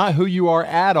 It's not who you are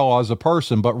at all as a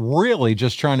person, but really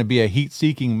just trying to be a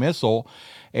heat-seeking missile.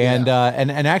 And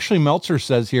and actually, Meltzer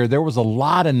says here there was a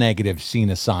lot of negative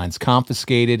Cena signs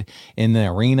confiscated in the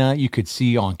arena. You could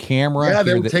see on camera. Yeah,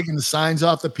 they were taking the signs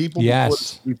off the people.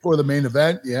 Yes, before the main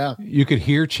event. Yeah, you could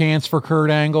hear chants for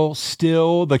Kurt Angle.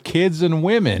 Still, the kids and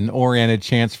women-oriented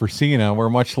chants for Cena were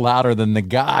much louder than the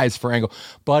guys for Angle.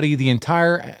 Buddy, the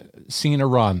entire Cena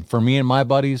run for me and my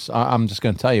buddies, I'm just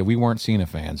going to tell you, we weren't Cena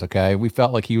fans. Okay, we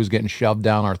felt like he was getting shoved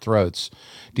down our throats.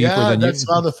 That's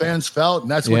how the fans felt,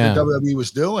 and that's what the WWE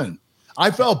was doing.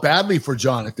 I felt badly for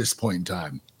John at this point in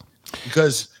time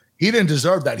because he didn't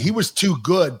deserve that. He was too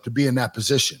good to be in that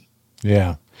position.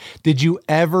 Yeah. Did you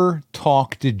ever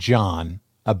talk to John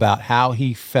about how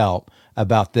he felt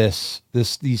about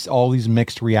all these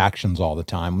mixed reactions all the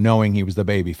time, knowing he was the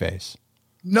babyface?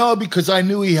 No, because I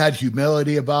knew he had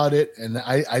humility about it, and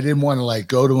I didn't want to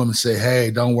go to him and say, "Hey,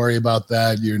 don't worry about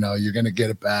that. You're going to get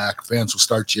it back. Fans will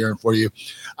start cheering for you."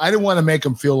 I didn't want to make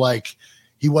him feel like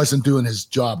he wasn't doing his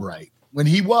job right when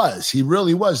he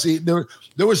really was. There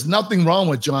was nothing wrong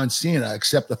with John Cena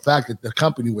except the fact that the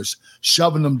company was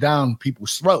shoving him down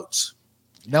people's throats.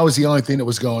 That was the only thing that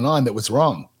was going on that was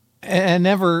wrong. And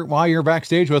never, while you're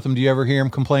backstage with him, do you ever hear him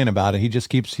complain about it? He just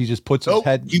puts his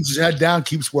head, keeps his head down,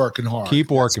 keeps working hard. Keep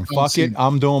working. Fuck it.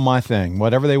 I'm doing my thing.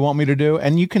 Whatever they want me to do.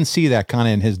 And you can see that kind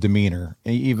of in his demeanor,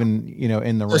 even,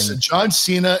 in the ring. John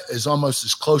Cena is almost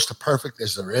as close to perfect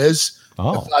as there is.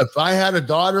 Oh. If I had a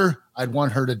daughter, I'd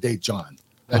want her to date John.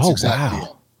 That's exactly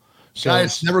it. Guy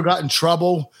has never got in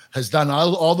trouble, has done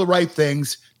all the right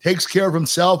things, takes care of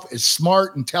himself, is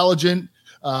smart, intelligent,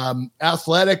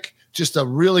 athletic, just a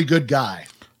really good guy.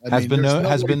 Has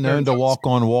been known to walk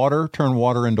on water, turn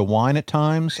water into wine at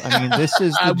times. I mean, this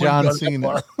is the John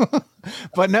Cena.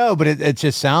 but it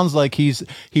just sounds like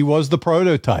he was the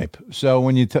prototype. So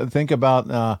when you think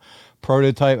about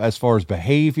prototype as far as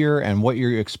behavior and what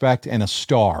you expect in a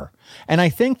star, and I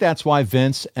think that's why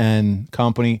Vince and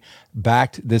company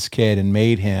backed this kid and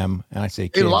made him. And I say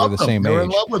kid, they're the same age. They're in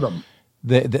love with him.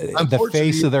 The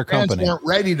face of their company. Fans weren't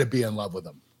ready to be in love with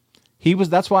him.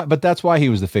 That's why he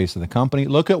was the face of the company.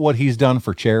 Look at what he's done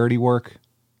for charity work.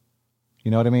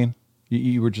 You know what I mean?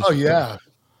 You were just,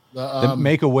 the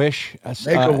Make-A-Wish.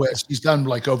 Make-A-Wish. He's done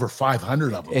like over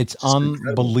 500 of them. It's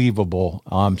unbelievable.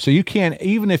 So you can't,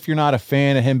 even if you're not a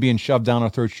fan of him being shoved down our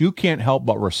throats, you can't help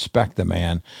but respect the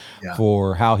man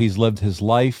for how he's lived his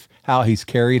life, how he's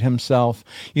carried himself.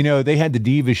 They had the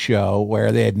Divas show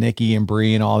where they had Nikki and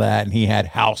Brie and all that, and he had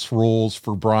house rules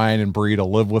for Brian and Brie to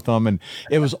live with them, and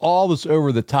it was all this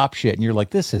over the top shit, and you're like,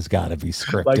 this has got to be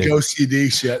scripted. Like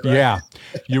OCD shit, right? Yeah.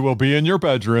 You will be in your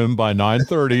bedroom by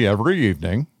 9:30 every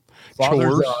evening.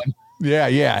 Chores.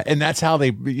 Yeah. And that's how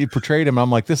you portrayed him. I'm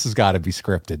like, this has got to be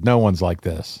scripted. No one's like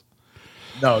this.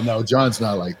 No, John's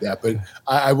not like that. But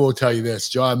I will tell you this,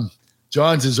 John's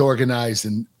as organized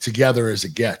and together as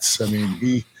it gets. I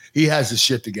mean, he has his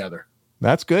shit together.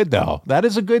 That's good, though. That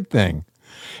is a good thing,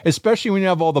 especially when you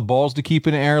have all the balls to keep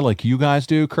in the air like you guys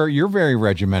do, Kurt. You're very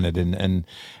regimented and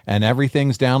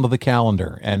everything's down to the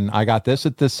calendar. And I got this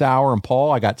at this hour, and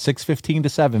Paul, I got 6:15 to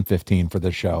 7:15 for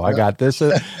the show. I got this.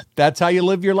 That's how you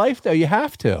live your life, though. You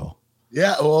have to.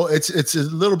 Yeah, well, it's a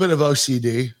little bit of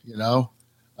OCD.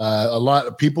 A lot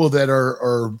of people that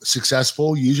are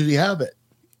successful usually have it.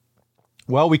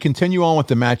 Well, we continue on with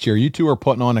the match here. You two are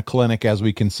putting on a clinic, as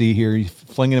we can see here. You're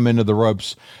flinging them into the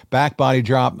ropes. Back body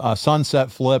drop, sunset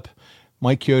flip.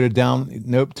 Mike Chioda down.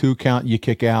 Nope, 2 count. You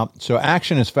kick out. So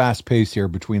action is fast-paced here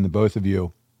between the both of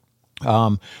you.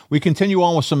 We continue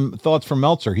on with some thoughts from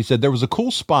Meltzer. He said there was a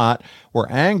cool spot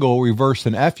where Angle reversed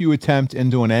an FU attempt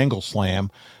into an angle slam,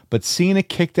 but Cena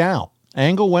kicked out.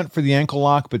 Angle went for the ankle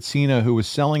lock, but Cena, who was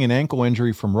selling an ankle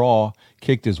injury from Raw,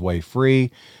 kicked his way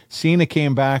free. Cena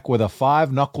came back with a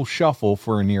 5-knuckle shuffle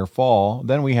for a near fall.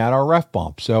 Then we had our ref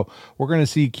bump. So we're going to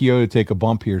see Chioda take a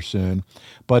bump here soon.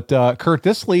 But Kurt,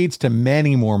 this leads to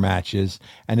many more matches,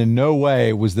 and in no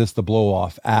way was this the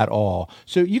blow-off at all.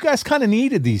 So you guys kind of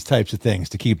needed these types of things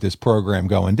to keep this program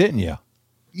going, didn't you?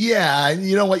 Yeah,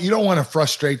 you know what? You don't want to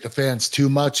frustrate the fans too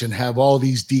much and have all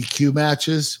these DQ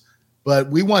matches, but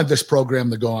we wanted this program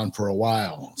to go on for a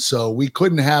while. So we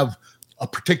couldn't have a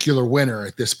particular winner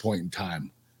at this point in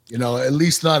time. At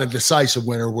least not a decisive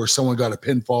winner where someone got a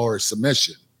pinfall or a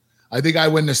submission. I think I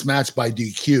win this match by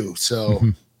DQ.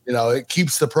 So, it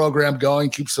keeps the program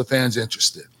going, keeps the fans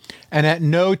interested. And at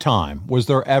no time was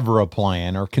there ever a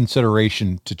plan or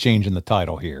consideration to changing the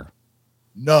title here.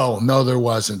 No, there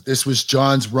wasn't. This was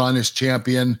John's run as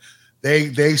champion.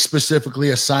 They specifically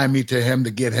assigned me to him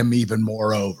to get him even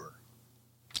more over.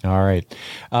 All right.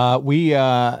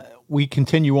 We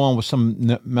continue on with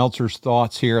some Meltzer's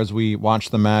thoughts here as we watch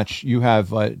the match. You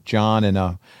have John in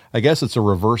I guess it's a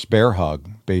reverse bear hug,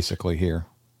 basically here.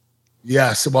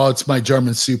 Yes, well, it's my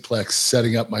German suplex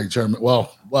setting up my German.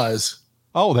 Well, was.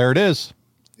 Oh, there it is.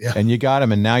 Yeah. And you got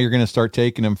him, and now you're going to start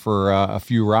taking him for a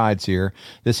few rides here.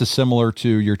 This is similar to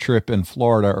your trip in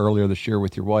Florida earlier this year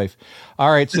with your wife.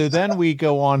 All right, so then we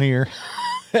go on here.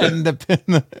 And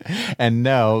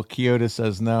no, Chioda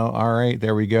says no. All right,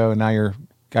 there we go. Now you're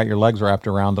got your legs wrapped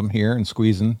around him here and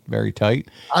squeezing very tight.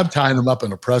 I'm tying him up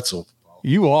in a pretzel.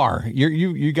 You are.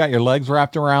 You got your legs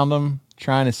wrapped around him,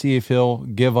 trying to see if he'll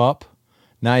give up.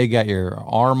 Now you got your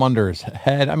arm under his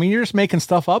head. I mean, you're just making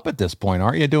stuff up at this point,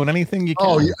 aren't you? Doing anything you can.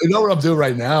 Oh, you know what I'm doing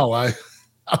right now? I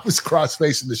was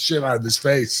cross-facing the shit out of his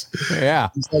face. Yeah.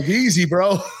 He's like, easy,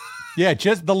 bro. Yeah,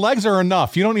 just the legs are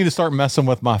enough. You don't need to start messing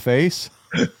with my face.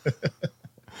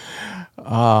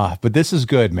 But this is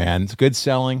good, man. It's good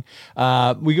selling.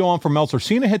 We go on for Meltzer.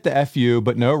 Cena hit the FU,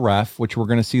 but no ref, which we're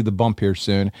going to see the bump here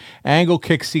soon. Angle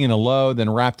kicked Cena low,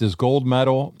 then wrapped his gold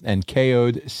medal and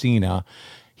KO'd Cena.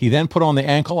 He then put on the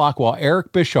ankle lock while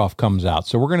Eric Bischoff comes out.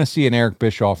 So we're going to see an Eric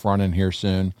Bischoff run in here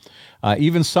soon.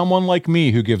 Even someone like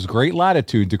me who gives great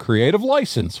latitude to creative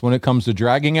license when it comes to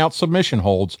dragging out submission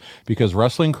holds, because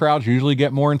wrestling crowds usually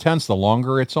get more intense the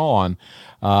longer it's on.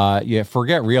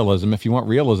 Forget realism. If you want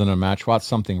realism in a match, watch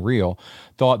something real.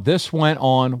 Thought this went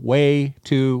on way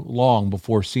too long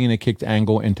before Cena kicked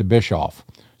Angle into Bischoff.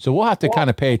 So we'll have to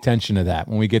kind of pay attention to that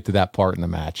when we get to that part in the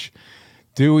match.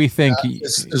 Do we think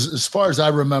as far as I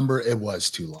remember, it was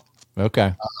too long.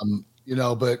 Okay.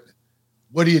 But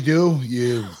what do?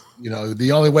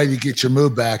 The only way you get your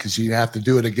move back is you have to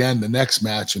do it again the next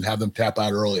match and have them tap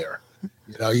out earlier.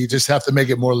 You just have to make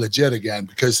it more legit again,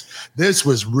 because this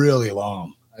was really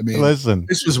long. I mean, listen,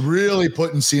 this was really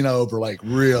putting Cena over, like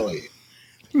really.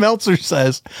 Meltzer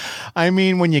says, I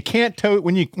mean, when you can't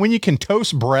when you can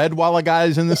toast bread while a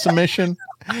guy's in the submission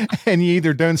and you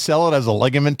either don't sell it as a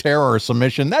ligament tear or a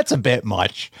submission, that's a bit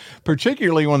much,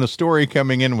 particularly when the story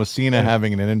coming in was Cena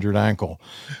having an injured ankle.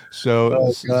 So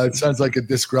it sounds like a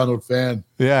disgruntled fan.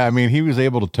 Yeah, I mean, he was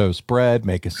able to toast bread,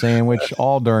 make a sandwich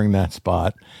all during that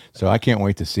spot. So I can't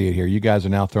wait to see it here. You guys are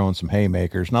now throwing some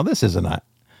haymakers. Now this isn't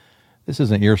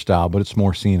your style, but it's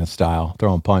more Cena style,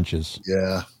 throwing punches.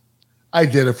 Yeah. I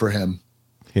did it for him.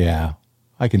 Yeah,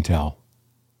 I can tell.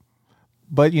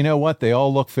 But you know what? They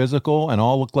all look physical and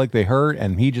all look like they hurt,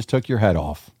 and he just took your head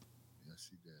off. Yes,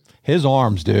 he did. His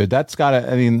arms, dude, that's got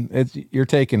to, I mean, you're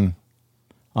taking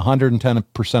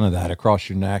 110% of that across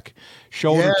your neck.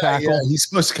 Shoulder tackle. Yeah. He's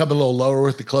supposed to come a little lower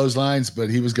with the clotheslines, but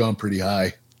he was going pretty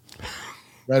high.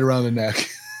 Right around the neck.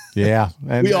 Yeah.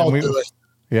 And we all do it.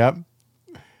 Yep.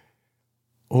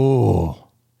 Oh.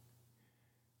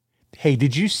 Hey,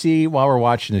 did you see, while we're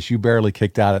watching this, you barely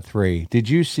kicked out at 3. Did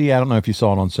you see, I don't know if you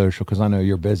saw it on social because I know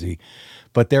you're busy,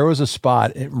 but there was a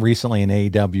spot recently in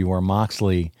AEW where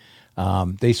Moxley,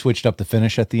 they switched up the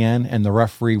finish at the end and the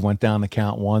referee went down the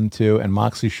count 1, 2, and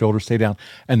Moxley's shoulder stayed down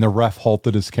and the ref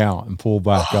halted his count and pulled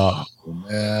back up.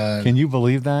 Man. Can you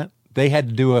believe that? They had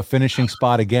to do a finishing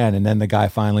spot again, and then the guy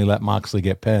finally let Moxley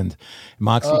get pinned.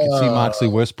 Moxley could see Moxley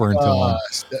whispering to him,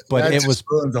 but it was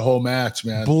ruined the whole match,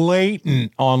 man.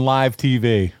 Blatant on live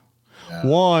TV. Yeah.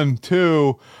 1,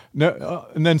 2, no,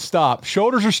 and then stop.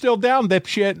 Shoulders are still down,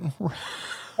 dipshit.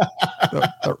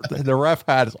 the ref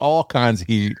had all kinds of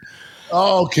heat.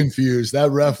 All confused.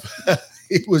 That ref,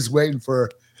 he was waiting for.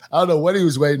 I don't know what he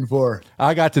was waiting for.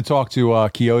 I got to talk to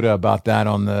Kyoto about that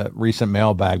on the recent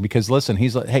mailbag because, listen,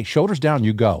 he's like, hey, shoulders down,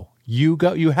 you go. You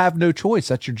go. You have no choice.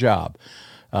 That's your job.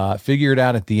 Figure it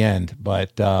out at the end.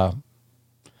 But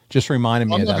just reminded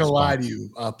me of that. I'm not going to lie to you,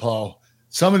 Paul.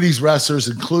 Some of these wrestlers,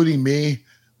 including me,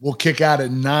 will kick out at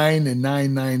 9 and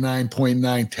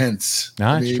 999.9 tenths.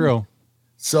 That's true.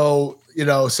 So,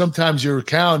 sometimes you're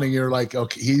counting, you're like,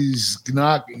 okay, he's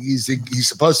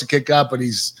supposed to kick out, but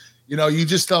he's, you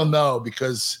just don't know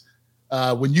because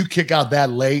when you kick out that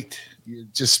late,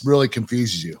 it just really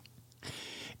confuses you.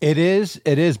 It is,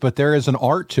 but there is an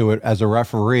art to it as a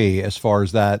referee as far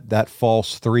as that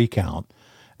false 3 count.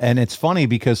 And it's funny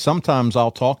because sometimes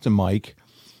I'll talk to Mike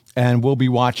and we'll be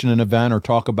watching an event or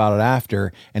talk about it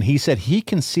after, and he said he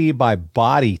can see by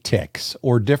body ticks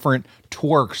or different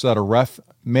twerks that a ref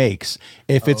makes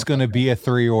if it's going to be a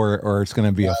 3 or it's going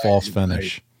to be a false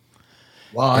finish. Right.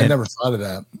 Wow, I never thought of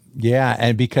that. Yeah,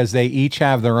 and because they each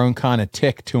have their own kind of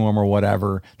tick to them or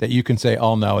whatever that you can say,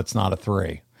 oh, no, it's not a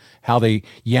 3. How they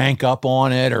yank up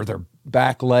on it or their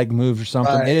back leg moves or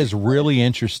something. Right. It is really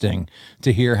interesting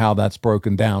to hear how that's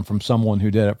broken down from someone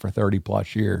who did it for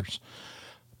 30-plus years.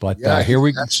 But here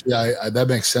we go. That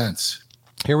makes sense.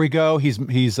 Here we go. He's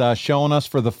showing us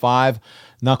for the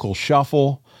 5-knuckle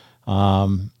shuffle.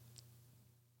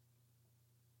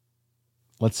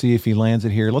 Let's see if he lands it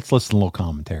here. Let's listen to a little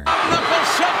commentary. Knuckle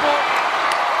shuffle.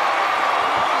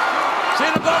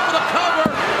 Cena going for the cover.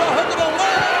 The hook of the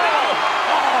leg.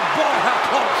 Oh, boy, how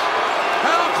close.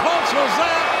 How close was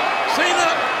that? Cena,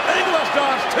 English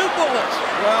dodged 2 bullets.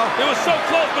 Well, it was so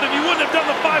close, but if you wouldn't have done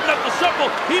the 5-knuckle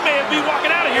shuffle, he may have been walking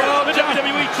out of here. The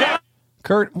WWE champ.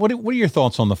 Kurt, what are your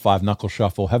thoughts on the 5-knuckle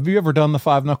shuffle? Have you ever done the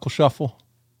 5-knuckle shuffle?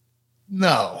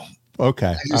 No.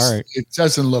 Okay. All right. It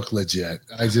doesn't look legit.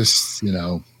 I just, Short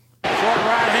right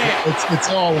hand.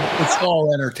 It's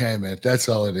all entertainment. That's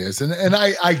all it is. And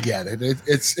I get it.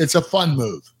 It's a fun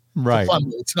move. Right.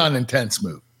 It's not an intense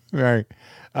move. Right.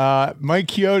 Mike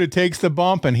Chioda takes the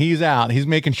bump and he's out. He's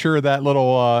making sure that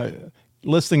little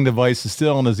listening device is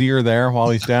still in his ear there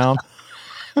while he's down.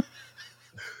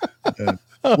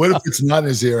 What if it's not in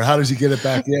his ear? How does he get it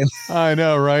back in? I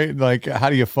know, right? Like, how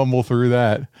do you fumble through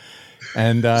that?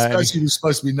 And especially he was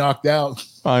supposed to be knocked out.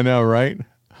 I know, right?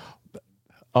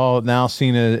 Oh, now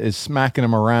Cena is smacking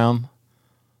him around.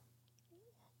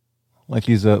 like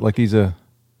he's a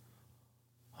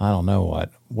I don't know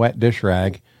what, wet dish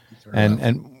rag,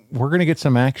 and we're gonna get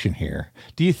some action here.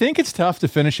 Do you think it's tough to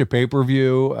finish a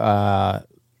pay-per-view?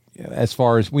 As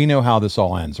far as we know how this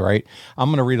all ends, right? I'm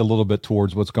going to read a little bit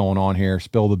towards what's going on here.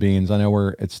 Spill the beans. I know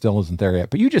it still isn't there yet,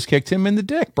 but you just kicked him in the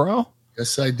dick, bro.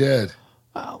 Yes, I did.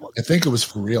 I think it was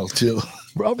for real too.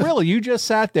 Bro, really? You just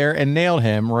sat there and nailed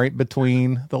him right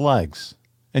between the legs,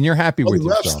 and you're happy with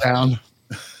yourself. Down.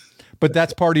 But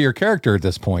that's part of your character at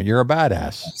this point. You're a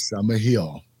badass. Yes, I'm a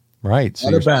heel. Right. So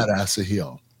Not a badass, a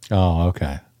heel. Oh,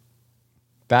 okay.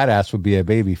 Badass would be a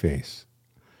baby face.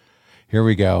 Here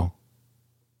we go.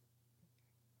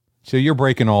 So you're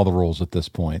breaking all the rules at this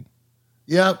point.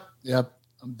 Yep. I'm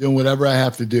doing whatever I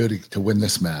have to do to win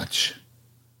this match.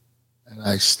 And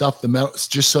I stuffed the medal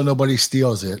just so nobody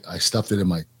steals it. I stuffed it in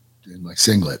my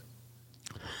singlet.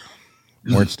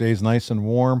 Where it stays nice and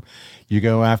warm. You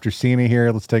go after Cena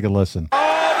here. Let's take a listen. Oh,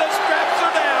 the straps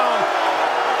are down.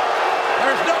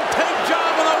 There's no tape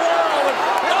job in the world.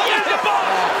 Oh, there's the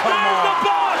boss. There's the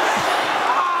boss.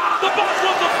 The boss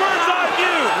wants a bird's eye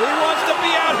view. He wants to be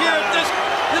out here at this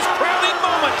crowning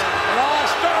moment. It all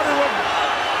started with,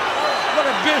 look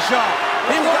at Bischoff.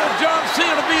 He wanted John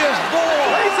Cena to be his boy.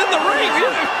 He's in the ring.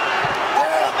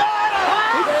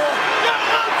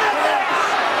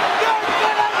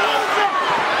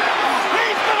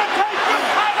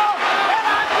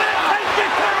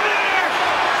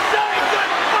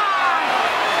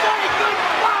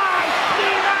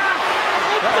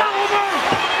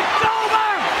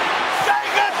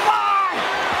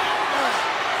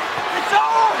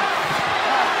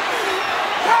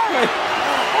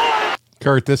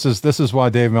 Kurt, this is why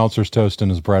Dave Meltzer's toasting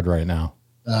his bread right now.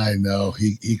 I know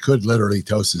he could literally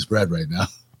toast his bread right now.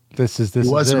 This he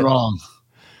wasn't wrong.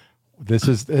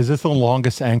 Is this the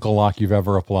longest ankle lock you've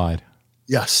ever applied?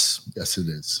 Yes, it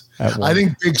is. I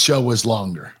think Big Show was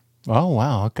longer. Oh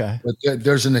wow, okay. But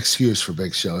there's an excuse for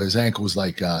Big Show. His ankle was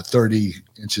like 30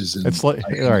 inches. It's like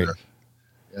all right.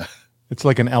 Yeah, it's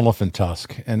like an elephant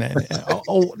tusk. And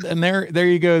there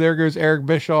you go. There goes Eric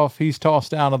Bischoff. He's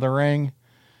tossed out of the ring.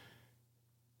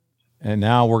 And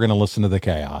now we're going to listen to the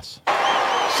chaos.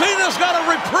 Cena's got a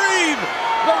reprieve,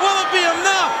 but will it be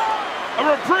enough? A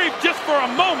reprieve just for a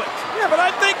moment. Yeah, but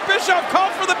I think Bischoff called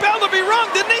for the bell to be rung,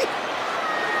 didn't he?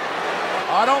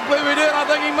 I don't believe he did. I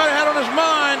think he might have had on his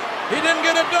mind. He didn't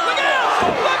get it done. Look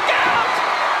out! Look out!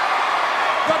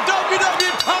 The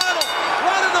WWE title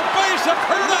right in the face of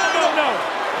Kurt Angle. No.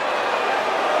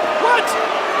 What?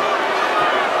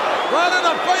 Right in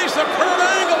the face of Kurt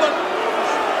Angle.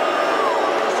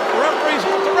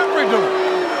 What's the referee doing?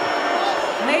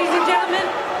 Ladies and gentlemen.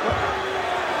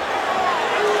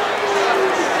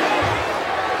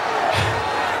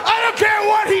 I don't care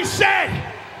what he said.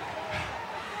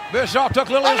 Bischoff took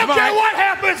Lily's I don't care what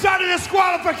happens out of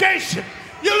disqualification.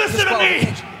 You listen to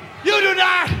me. You do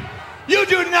not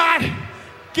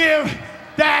give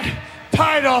that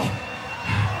title.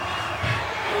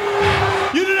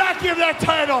 You do not give that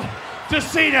title to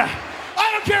Cena.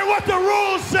 I don't care what the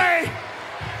rules say.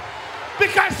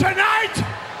 Because tonight,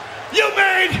 you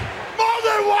made more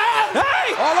than one.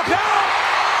 Hey! Oh, look out!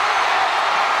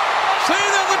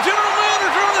 Cena, the general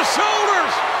manager, on his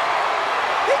shoulders.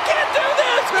 He can't do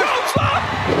this. Stop!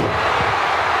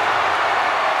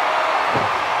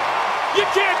 You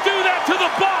can't do that to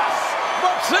the boss.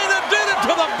 But Cena did it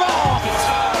to the boss.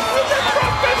 You just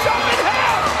broke Bischoff in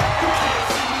half.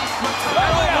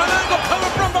 Angle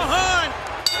coming from behind.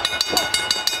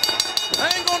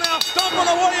 Angle now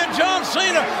stumbling away at John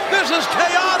Cena. This is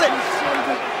chaotic.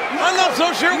 I'm not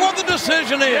so sure what the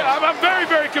decision is. Yeah, I'm very,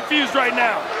 very confused right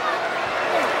now.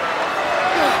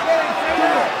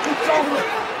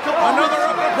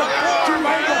 Another uppercut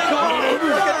by Angle.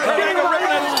 Angle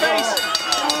ripping at his face.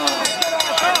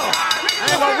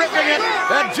 Angle ripping it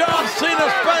at John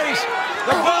Cena's face.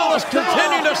 The bell is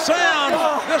continuing to sound.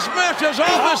 This match has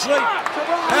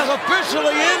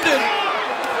officially ended.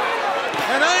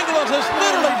 And Angle is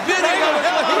literally bidding on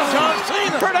John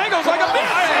Cena. Kurt Angle's like a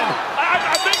madman.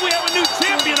 I think we have a new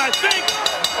champion, I think.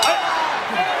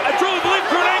 I truly believe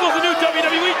Kurt Angle's the new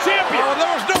WWE champion. Oh,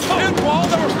 there was no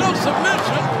pinfall. There was no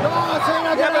submission.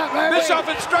 Bischoff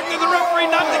instructed the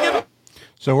referee not to give.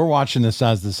 So we're watching this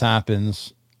as this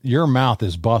happens. Your mouth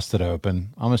is busted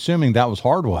open. I'm assuming that was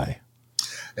hard way.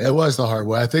 It was the hard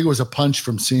way. I think it was a punch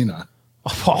from Cena.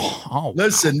 Oh.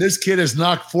 Listen, this kid has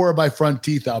knocked 4 of my front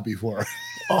teeth out before.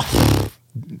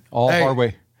 All hard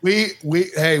way.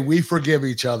 We forgive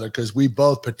each other because we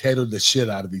both potatoed the shit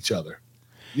out of each other.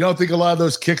 You don't think a lot of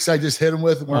those kicks I just hit him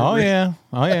with? Oh yeah.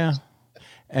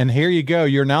 And here you go.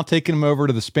 You're now taking him over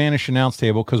to the Spanish announce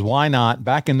table because why not?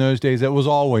 Back in those days, it was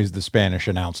always the Spanish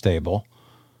announce table.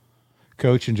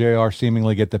 Coach and JR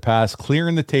seemingly get the pass,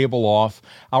 clearing the table off.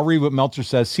 I'll read what Meltzer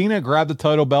says. Cena grabbed the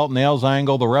title belt, nails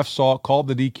Angle. The ref saw it, called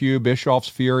the DQ. Bischoff's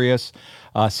furious.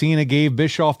 Cena gave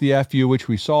Bischoff the FU, which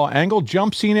we saw. Angle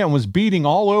jumped Cena and was beating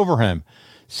all over him.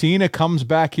 Cena comes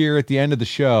back here at the end of the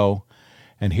show.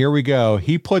 And here we go.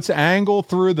 He puts Angle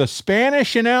through the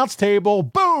Spanish announce table.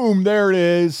 Boom! There it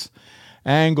is.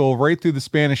 Angle right through the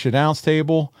Spanish announce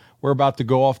table. We're about to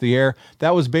go off the air.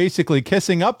 That was basically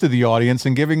kissing up to the audience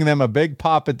and giving them a big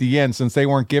pop at the end since they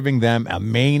weren't giving them a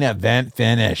main event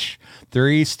finish.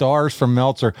 3 stars from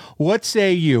Meltzer. What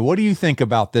say you? What do you think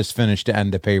about this finish to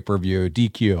end the pay-per-view?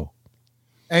 DQ.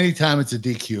 Anytime it's a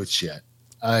DQ, it's shit.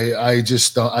 I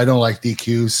just don't. I don't like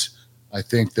DQs. I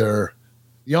think they're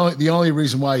the only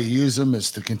reason why you use them is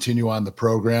to continue on the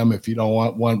program. If you don't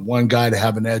want one guy to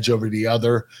have an edge over the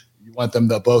other, you want them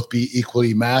to both be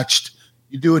equally matched.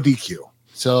 You do a DQ.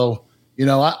 So,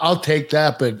 I'll take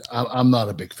that, but I'm not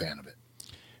a big fan of it.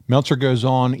 Meltzer goes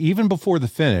on, even before the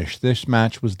finish, this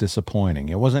match was disappointing.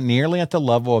 It wasn't nearly at the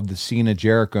level of the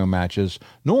Cena-Jericho matches,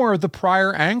 nor the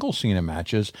prior Angle-Cena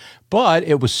matches, but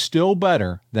it was still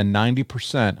better than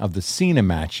 90% of the Cena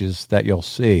matches that you'll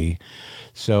see.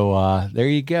 So there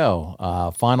you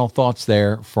go. Final thoughts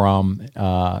there from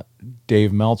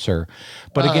Dave Meltzer.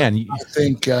 But again, I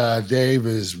think Dave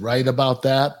is right about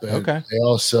that. But okay.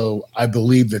 I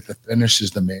believe that the finish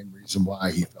is the main reason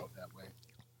why he felt that way.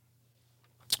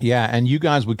 Yeah, and you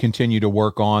guys would continue to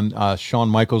work on Shawn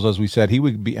Michaels, as we said. He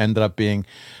would ended up being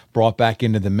brought back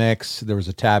into the mix. There was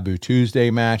a Taboo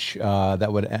Tuesday match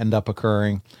that would end up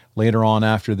occurring later on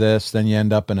after this. Then you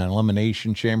end up in an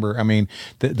Elimination Chamber. I mean,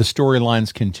 the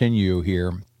storylines continue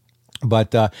here.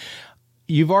 But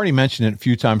you've already mentioned it a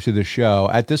few times through the show.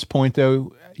 At this point,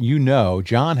 though,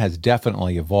 John has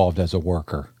definitely evolved as a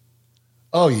worker.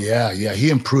 Oh, yeah. He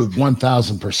improved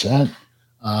 1,000%.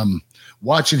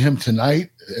 Watching him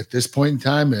tonight at this point in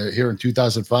time here in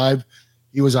 2005,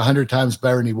 he was 100 times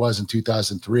better than he was in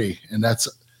 2003. And that's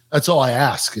all I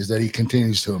ask, is that he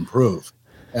continues to improve.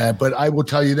 But I will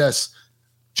tell you this,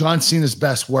 John Cena's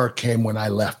best work came when I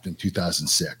left in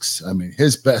 2006. I mean,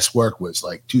 his best work was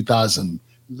like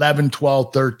 2011,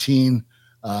 12, 13.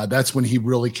 That's when he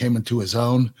really came into his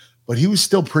own. But he was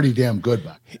still pretty damn good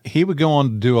back then. He would go on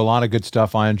to do a lot of good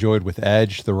stuff I enjoyed with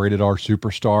Edge, the Rated R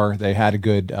Superstar. They had a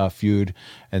good feud,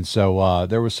 and so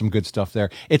there was some good stuff there.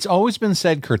 It's always been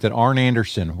said, Kurt, that Arn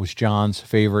Anderson was John's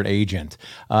favorite agent.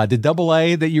 Did Double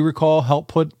A, that you recall, help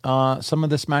put some of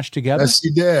this match together? Yes,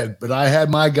 he did. But I had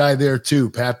my guy there too,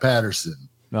 Pat Patterson.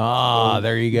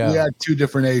 There you go. We had 2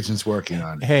 different agents working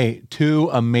on it. Hey,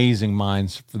 2 amazing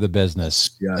minds for the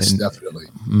business. Yes, definitely.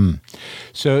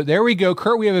 So there we go,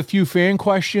 Kurt. We have a few fan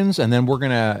questions, and then we're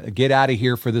going to get out of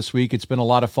here for this week. It's been a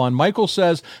lot of fun. Michael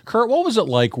says, Kurt, what was it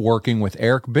like working with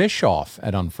Eric Bischoff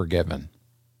at Unforgiven?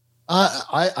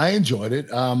 I enjoyed it.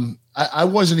 I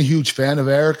wasn't a huge fan of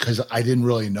Eric because I didn't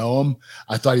really know him.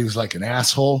 I thought he was like an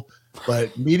asshole.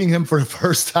 But meeting him for the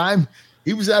first time,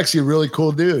 he was actually a really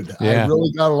cool dude. Yeah. I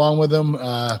really got along with him.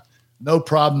 No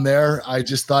problem there. I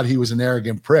just thought he was an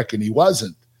arrogant prick, and he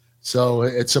wasn't. So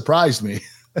it surprised me.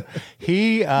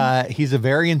 He's a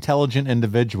very intelligent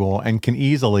individual and can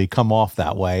easily come off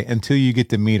that way until you get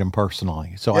to meet him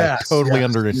personally. So I totally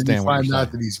understand what you're saying. Find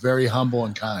out that he's very humble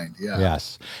and kind. Yeah.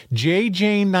 Yes.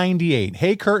 JJ98.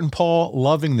 Hey, Kurt and Paul,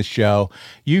 loving the show.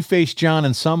 You faced John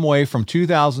in some way from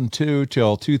 2002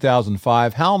 till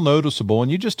 2005. How noticeable, and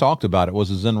you just talked about it, was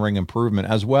his in-ring improvement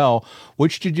as well.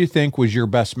 Which did you think was your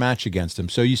best match against him?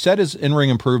 So you said his in-ring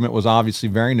improvement was obviously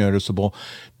very noticeable.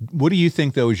 What do you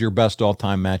think, though, is your best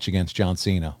all-time match against John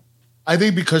Cena? I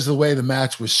think because of the way the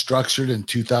match was structured in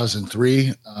 2003,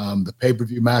 the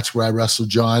pay-per-view match where I wrestled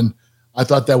John, I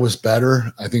thought that was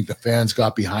better. I think the fans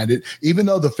got behind it. Even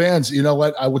though the fans, you know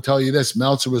what, I will tell you this,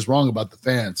 Meltzer was wrong about the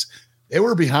fans. They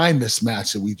were behind this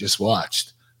match that we just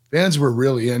watched. Fans were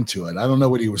really into it. I don't know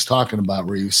what he was talking about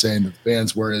where he was saying that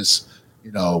fans were his,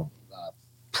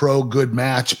 pro good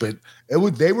match, but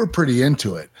they were pretty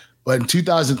into it. But in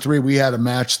 2003, we had a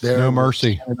match there. No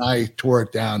Mercy. And I tore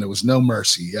it down. It was No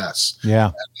Mercy, yes.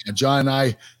 Yeah. And John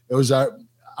and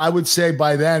I would say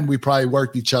by then we probably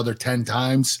worked each other 10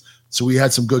 times. So we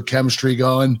had some good chemistry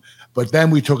going. But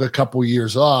then we took a couple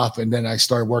years off, and then I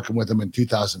started working with him in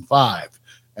 2005.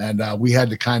 And we had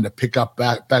to kind of pick up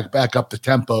back up the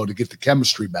tempo to get the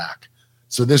chemistry back.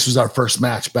 So this was our first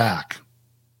match back.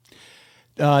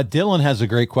 Dylan has a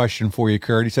great question for you,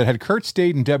 Kurt. He said, had Kurt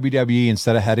stayed in WWE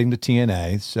instead of heading to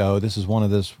TNA? So this is one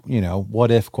of those,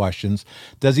 what if questions.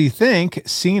 Does he think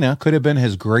Cena could have been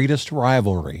his greatest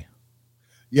rivalry?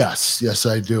 Yes,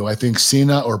 I do. I think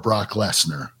Cena or Brock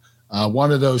Lesnar.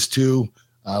 One of those two,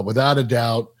 without a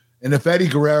doubt. And if Eddie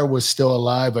Guerrero was still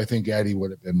alive, I think Eddie would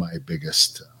have been my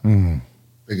biggest, I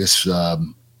guess,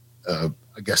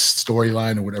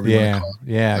 storyline or whatever you want to call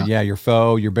it. Yeah. Your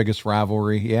foe, your biggest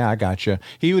rivalry. Yeah, I gotcha.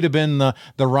 He would have been the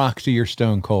Rock to your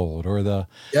Stone Cold, or the.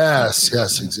 Yes,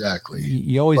 exactly.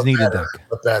 You always needed that.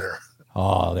 But better.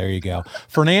 Oh, there you go.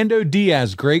 Fernando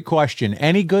Diaz, great question.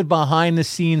 Any good behind the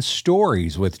scenes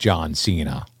stories with John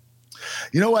Cena?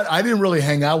 You know what? I didn't really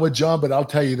hang out with John, but I'll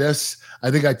tell you this. I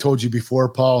think I told you before,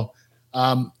 Paul.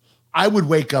 I would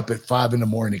wake up at 5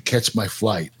 a.m. to catch my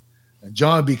flight. And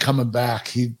John would be coming back.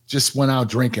 He just went out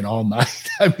drinking all night.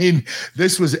 I mean,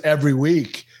 this was every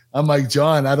week. I'm like,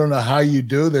 John, I don't know how you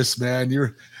do this, man.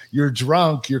 You're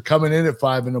drunk. You're coming in at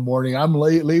 5 a.m. I'm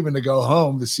leaving to go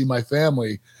home to see my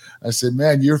family. I said,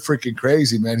 man, you're freaking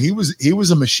crazy, man. He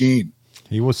was a machine.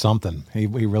 He was something. He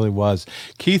really was.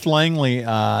 Keith Langley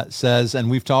says,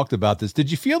 and we've talked about this, did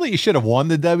you feel that you should have won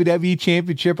the WWE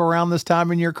Championship around this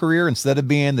time in your career instead of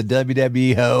being the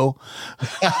WWE hoe?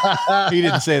 He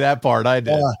didn't say that part. I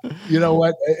did. You know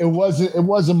what? It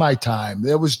wasn't my time.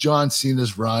 It was John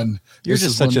Cena's run. You're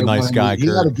just such a nice guy,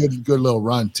 Kurt. He had a good little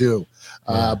run too.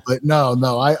 But no,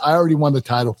 I already won the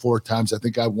title 4 times. I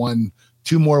think I won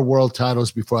 2 more world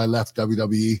titles before I left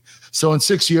WWE. So in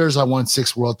 6 years, I won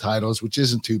 6 world titles, which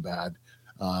isn't too bad.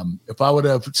 If I would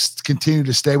have continued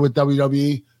to stay with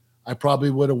WWE, I probably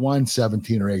would have won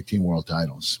 17 or 18 world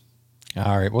titles.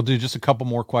 All right. We'll do just a couple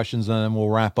more questions and then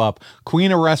we'll wrap up.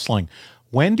 Queen of Wrestling.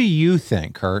 When do you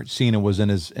think, Kurt, Cena was in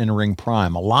his in-ring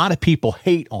prime? A lot of people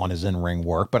hate on his in-ring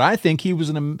work, but I think he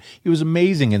was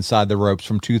amazing inside the ropes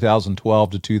from 2012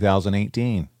 to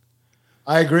 2018.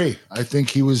 I agree. I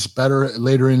think he was better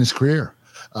later in his career.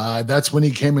 That's when he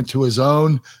came into his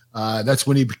own. That's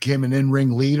when he became an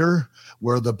in-ring leader,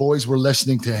 where the boys were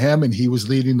listening to him and he was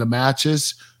leading the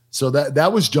matches. So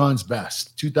that was John's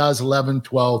best. 2011,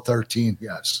 12, 13,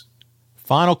 yes.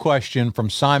 Final question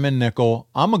from Simon Nickel.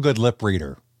 I'm a good lip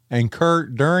reader. And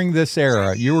Kurt, during this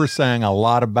era, you were saying a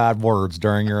lot of bad words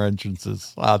during your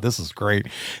entrances. Wow, this is great.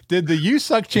 Did the "you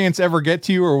suck" chants ever get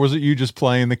to you, or was it you just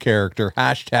playing the character?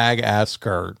 Hashtag Ask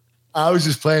Kurt. I was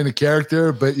just playing the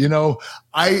character, but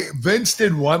Vince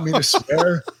didn't want me to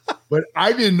swear, but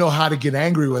I didn't know how to get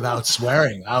angry without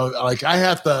swearing. I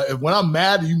have to, when I'm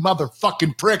mad, you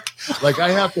motherfucking prick,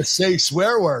 I have to say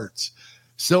swear words.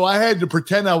 So I had to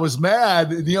pretend I was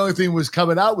mad, and the only thing was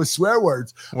coming out was swear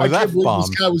words. I can't believe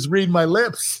this guy was reading my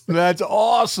lips. That's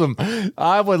awesome.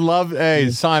 I would love. Hey,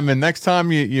 Simon, next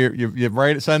time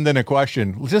you send in a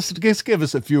question, just give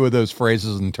us a few of those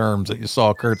phrases and terms that you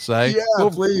saw Kurt say. Yeah,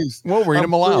 please. We'll read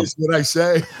them aloud. What I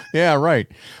say. Yeah, right.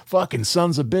 Fucking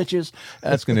sons of bitches.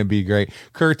 That's going to be great.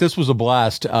 Kurt, this was a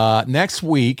blast. Next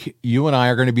week, you and I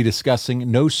are going to be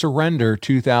discussing No Surrender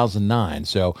 2009.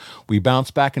 So we bounce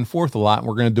back and forth a lot.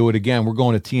 We're going to do it again. We're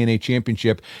going to TNA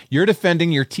Championship. You're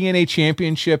defending your TNA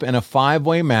Championship in a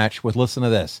 5-way match with, listen to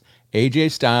this,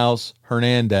 AJ Styles,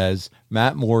 Hernandez,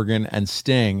 Matt Morgan, and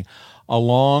Sting,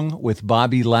 along with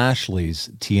Bobby Lashley's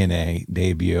TNA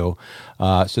debut.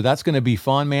 So that's going to be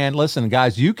fun, man. Listen,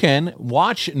 guys, you can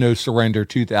watch No Surrender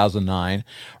 2009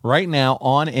 right now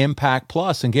on Impact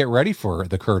Plus and get ready for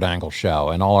the Kurt Angle Show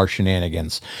and all our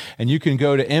shenanigans. And you can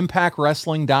go to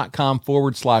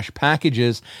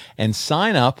impactwrestling.com/packages and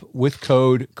sign up with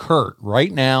code Kurt.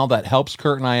 Right now, that helps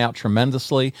Kurt and I out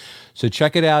tremendously. So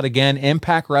check it out again,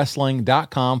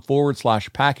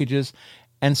 impactwrestling.com/packages.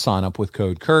 And sign up with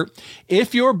code Kurt.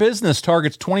 If your business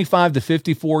targets 25 to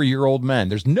 54-year-old men,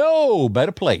 there's no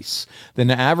better place than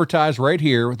to advertise right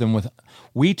here than with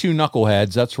We Two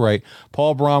Knuckleheads. That's right,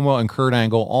 Paul Bromwell and Kurt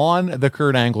Angle on The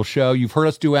Kurt Angle Show. You've heard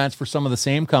us do ads for some of the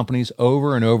same companies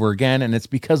over and over again, and it's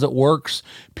because it works.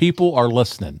 People are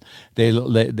listening.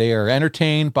 They are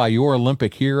entertained by your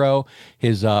Olympic hero.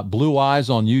 His blue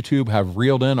eyes on YouTube have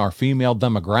reeled in our female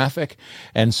demographic,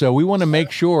 and so we want to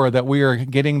make sure that we are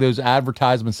getting those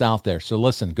advertisements out there. So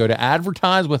listen, go to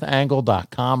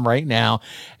advertisewithangle.com right now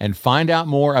and find out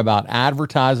more about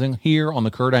advertising here on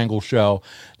The Kurt Angle Show.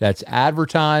 That's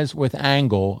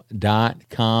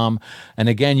advertisewithangle.com. And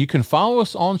again, you can follow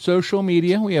us on social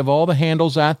media. We have all the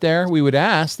handles out there. We would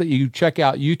ask that you check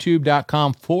out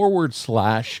youtube.com/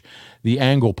 the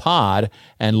Angle Pod,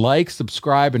 and like,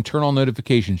 subscribe, and turn on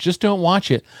notifications. Just don't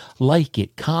watch it. Like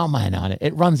it, comment on it.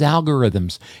 It runs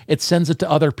algorithms. It sends it to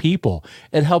other people.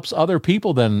 It helps other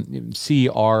people then see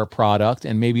our product,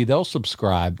 and maybe they'll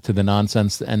subscribe to the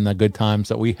nonsense and the good times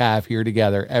that we have here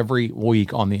together every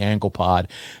week on the Angle Pod,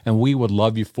 and we would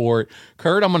love you for it.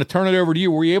 Kurt, I'm going to turn it over to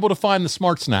you. Were you able to find the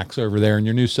Smart Snacks over there in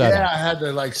your new setup? Yeah, I had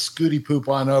to like scooty poop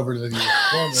on over to the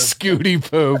corner. Scooty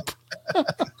poop.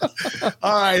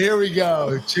 All right, here we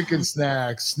go. Chicken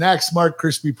snacks. Snack Smart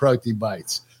Crispy Protein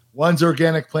Bites. One's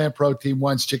organic plant protein,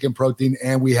 one's chicken protein,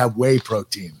 and we have whey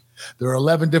protein. There are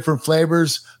 11 different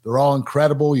flavors. They're all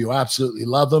incredible. You absolutely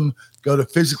love them. Go to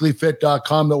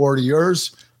physicallyfit.com to order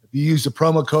yours. If you use the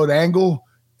promo code Angle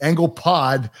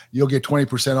Pod, you'll get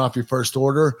 20% off your first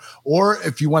order. Or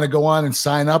if you want to go on and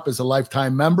sign up as a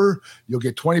lifetime member, you'll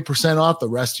get 20% off the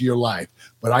rest of your life.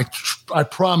 But I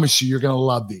promise you, you're going to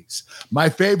love these. My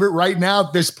favorite right now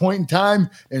at this point in time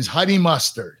is honey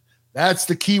mustard. That's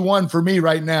the key one for me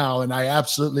right now, and I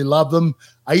absolutely love them.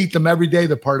 I eat them every day.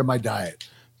 They're part of my diet.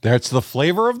 That's the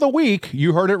flavor of the week.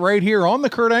 You heard it right here on the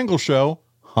Kurt Angle Show.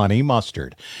 Honey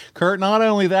mustard. Kurt, not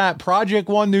only that, Project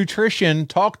One Nutrition,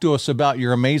 talk to us about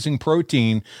your amazing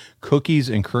protein, cookies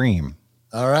and cream.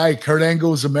 All right, Kurt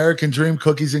Angle's American Dream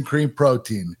Cookies and Cream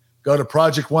Protein. Go to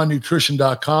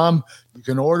project1nutrition.com. You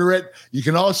can order it. You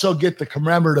can also get the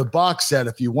commemorative box set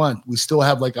if you want. We still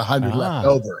have like 100 left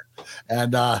over.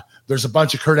 And there's a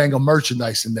bunch of Kurt Angle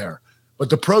merchandise in there.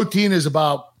 But the protein is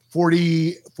about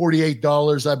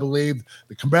 $48, I believe.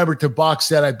 The commemorative box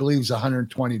set, I believe, is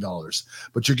 $120.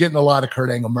 But you're getting a lot of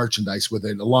Kurt Angle merchandise with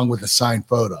it, along with a signed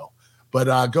photo.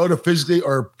 But go to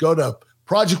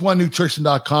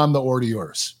project1nutrition.com to order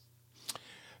yours.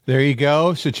 There you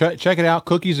go. So check it out.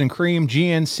 Cookies and cream,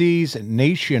 GNCs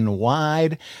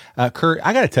nationwide. Kurt,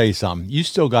 I got to tell you something. You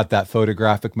still got that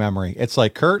photographic memory. It's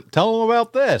like, Kurt, tell them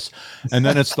about this. And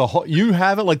then it's the whole, you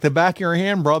have it like the back of your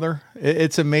hand, brother.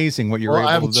 It's amazing what you're able to do.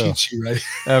 I have a cheat sheet, right?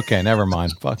 Okay, never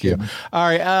mind. Fuck you. All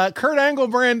right.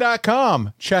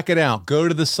 KurtAngleBrand.com. Check it out. Go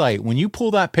to the site. When you pull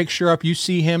that picture up, you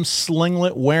see him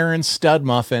slinglet wearing stud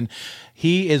muffin.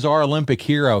 He is our Olympic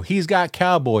hero. He's got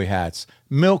cowboy hats,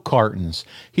 milk cartons.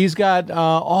 He's got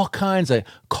all kinds of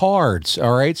cards,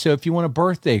 all right? So if you want a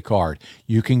birthday card,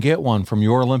 you can get one from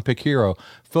your Olympic hero.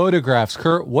 Photographs.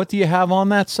 Kurt, what do you have on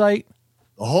that site?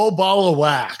 A whole ball of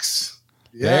wax.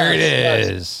 There it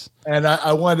is. And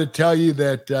I wanted to tell you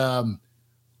that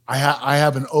I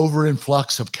have an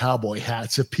overinflux of cowboy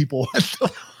hats if people want them.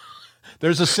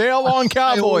 There's a sale on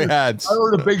cowboy hats. I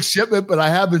ordered a big shipment, but I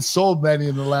haven't sold many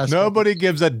in the last. Nobody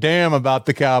gives a damn about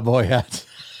the cowboy hats.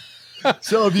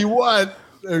 So if you want,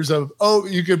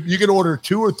 you can order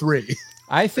 2 or 3.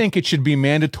 I think it should be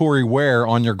mandatory wear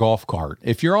on your golf cart.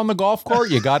 If you're on the golf cart,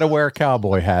 you got to wear a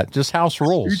cowboy hat. Just house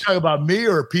rules. Are you talking about me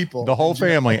or people? The whole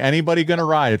family. Anybody going to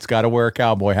ride, it's got to wear a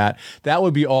cowboy hat. That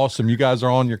would be awesome. You guys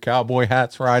are on your cowboy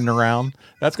hats riding around.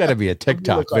 That's got to be a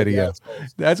TikTok video.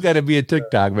 That's got to be a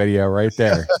TikTok video right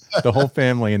there. The whole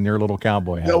family in their little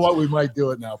cowboy hats. You know what? We might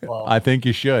do it now, Paul. I think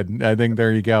you should. I think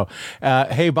there you go.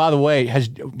 Hey, by the way,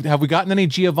 have we gotten any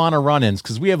Giovanna run-ins?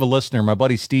 Because we have a listener, my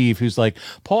buddy Steve, who's like,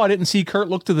 Paul, I didn't see Kurt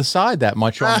look to the side that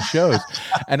much on the shows.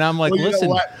 And I'm like, well, listen. You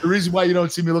know what? The reason why you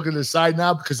don't see me looking to the side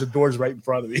now, because the door's right in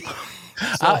front of me.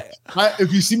 So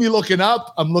if you see me looking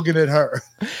up, I'm looking at her.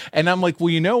 And I'm like, well,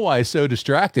 you know why I'm so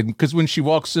distracted? Because when she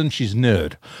walks in, she's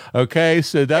nude. Okay,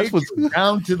 so that's what's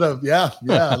down to the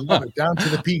I love it, down to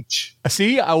the peach.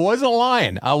 See, I wasn't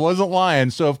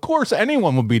lying. So of course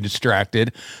anyone would be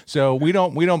distracted. So we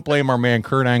don't blame our man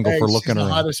Kurt Angle for looking around.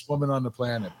 The hottest woman on the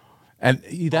planet. And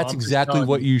that's exactly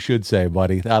what you should say,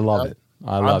 buddy. I love it.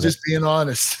 I'm just being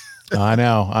honest. I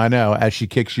know, as she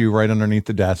kicks you right underneath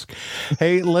the desk.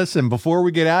 Hey, listen, before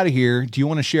we get out of here, do you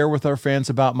want to share with our fans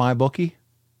about MyBookie?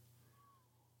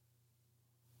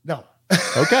 No.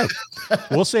 Okay.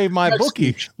 We'll save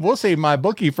MyBookie. We'll save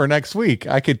MyBookie for next week.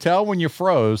 I could tell when you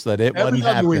froze that it wasn't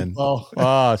happening.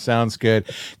 Oh, sounds good.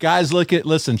 Guys,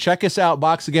 listen, check us out,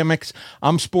 Box of Gimmicks.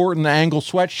 I'm sporting the Angle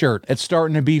sweatshirt. It's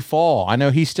starting to be fall. I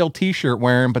know he's still t-shirt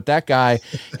wearing, but that guy,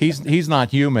 he's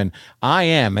not human. I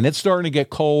am, and it's starting to get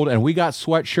cold, and we got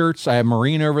sweatshirts. I have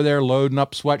Marine over there loading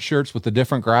up sweatshirts with the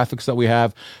different graphics that we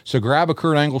have. So grab a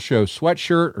Kurt Angle Show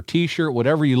sweatshirt or t-shirt,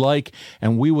 whatever you like,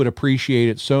 and we would appreciate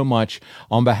it so much.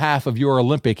 On behalf of your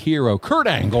Olympic hero, Kurt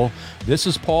Angle, this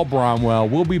is Paul Bromwell.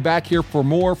 We'll be back here for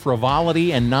more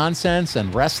frivolity and nonsense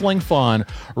and wrestling fun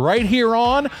right here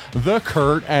on The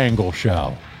Kurt Angle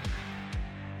Show.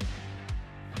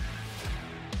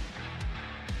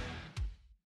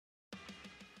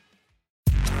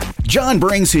 John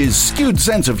brings his skewed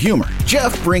sense of humor.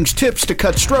 Jeff brings tips to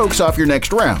cut strokes off your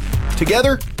next round.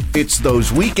 Together, it's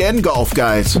those weekend golf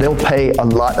guys. They'll pay a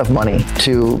lot of money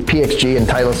to PXG and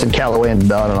Titleist and Callaway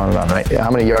and on and on and on, right? How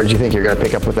many yards do you think you're going to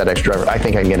pick up with that extra driver? I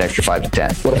think I can get an extra 5 to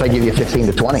 10. What if I give you 15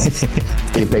 to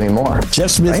 20? You pay me more. Jeff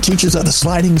Smith teaches on the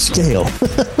sliding scale.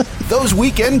 Those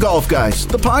Weekend Golf Guys,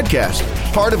 the podcast,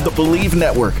 part of the Believe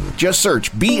Network. Just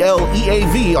search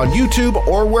BLEAV on YouTube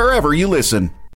or wherever you listen.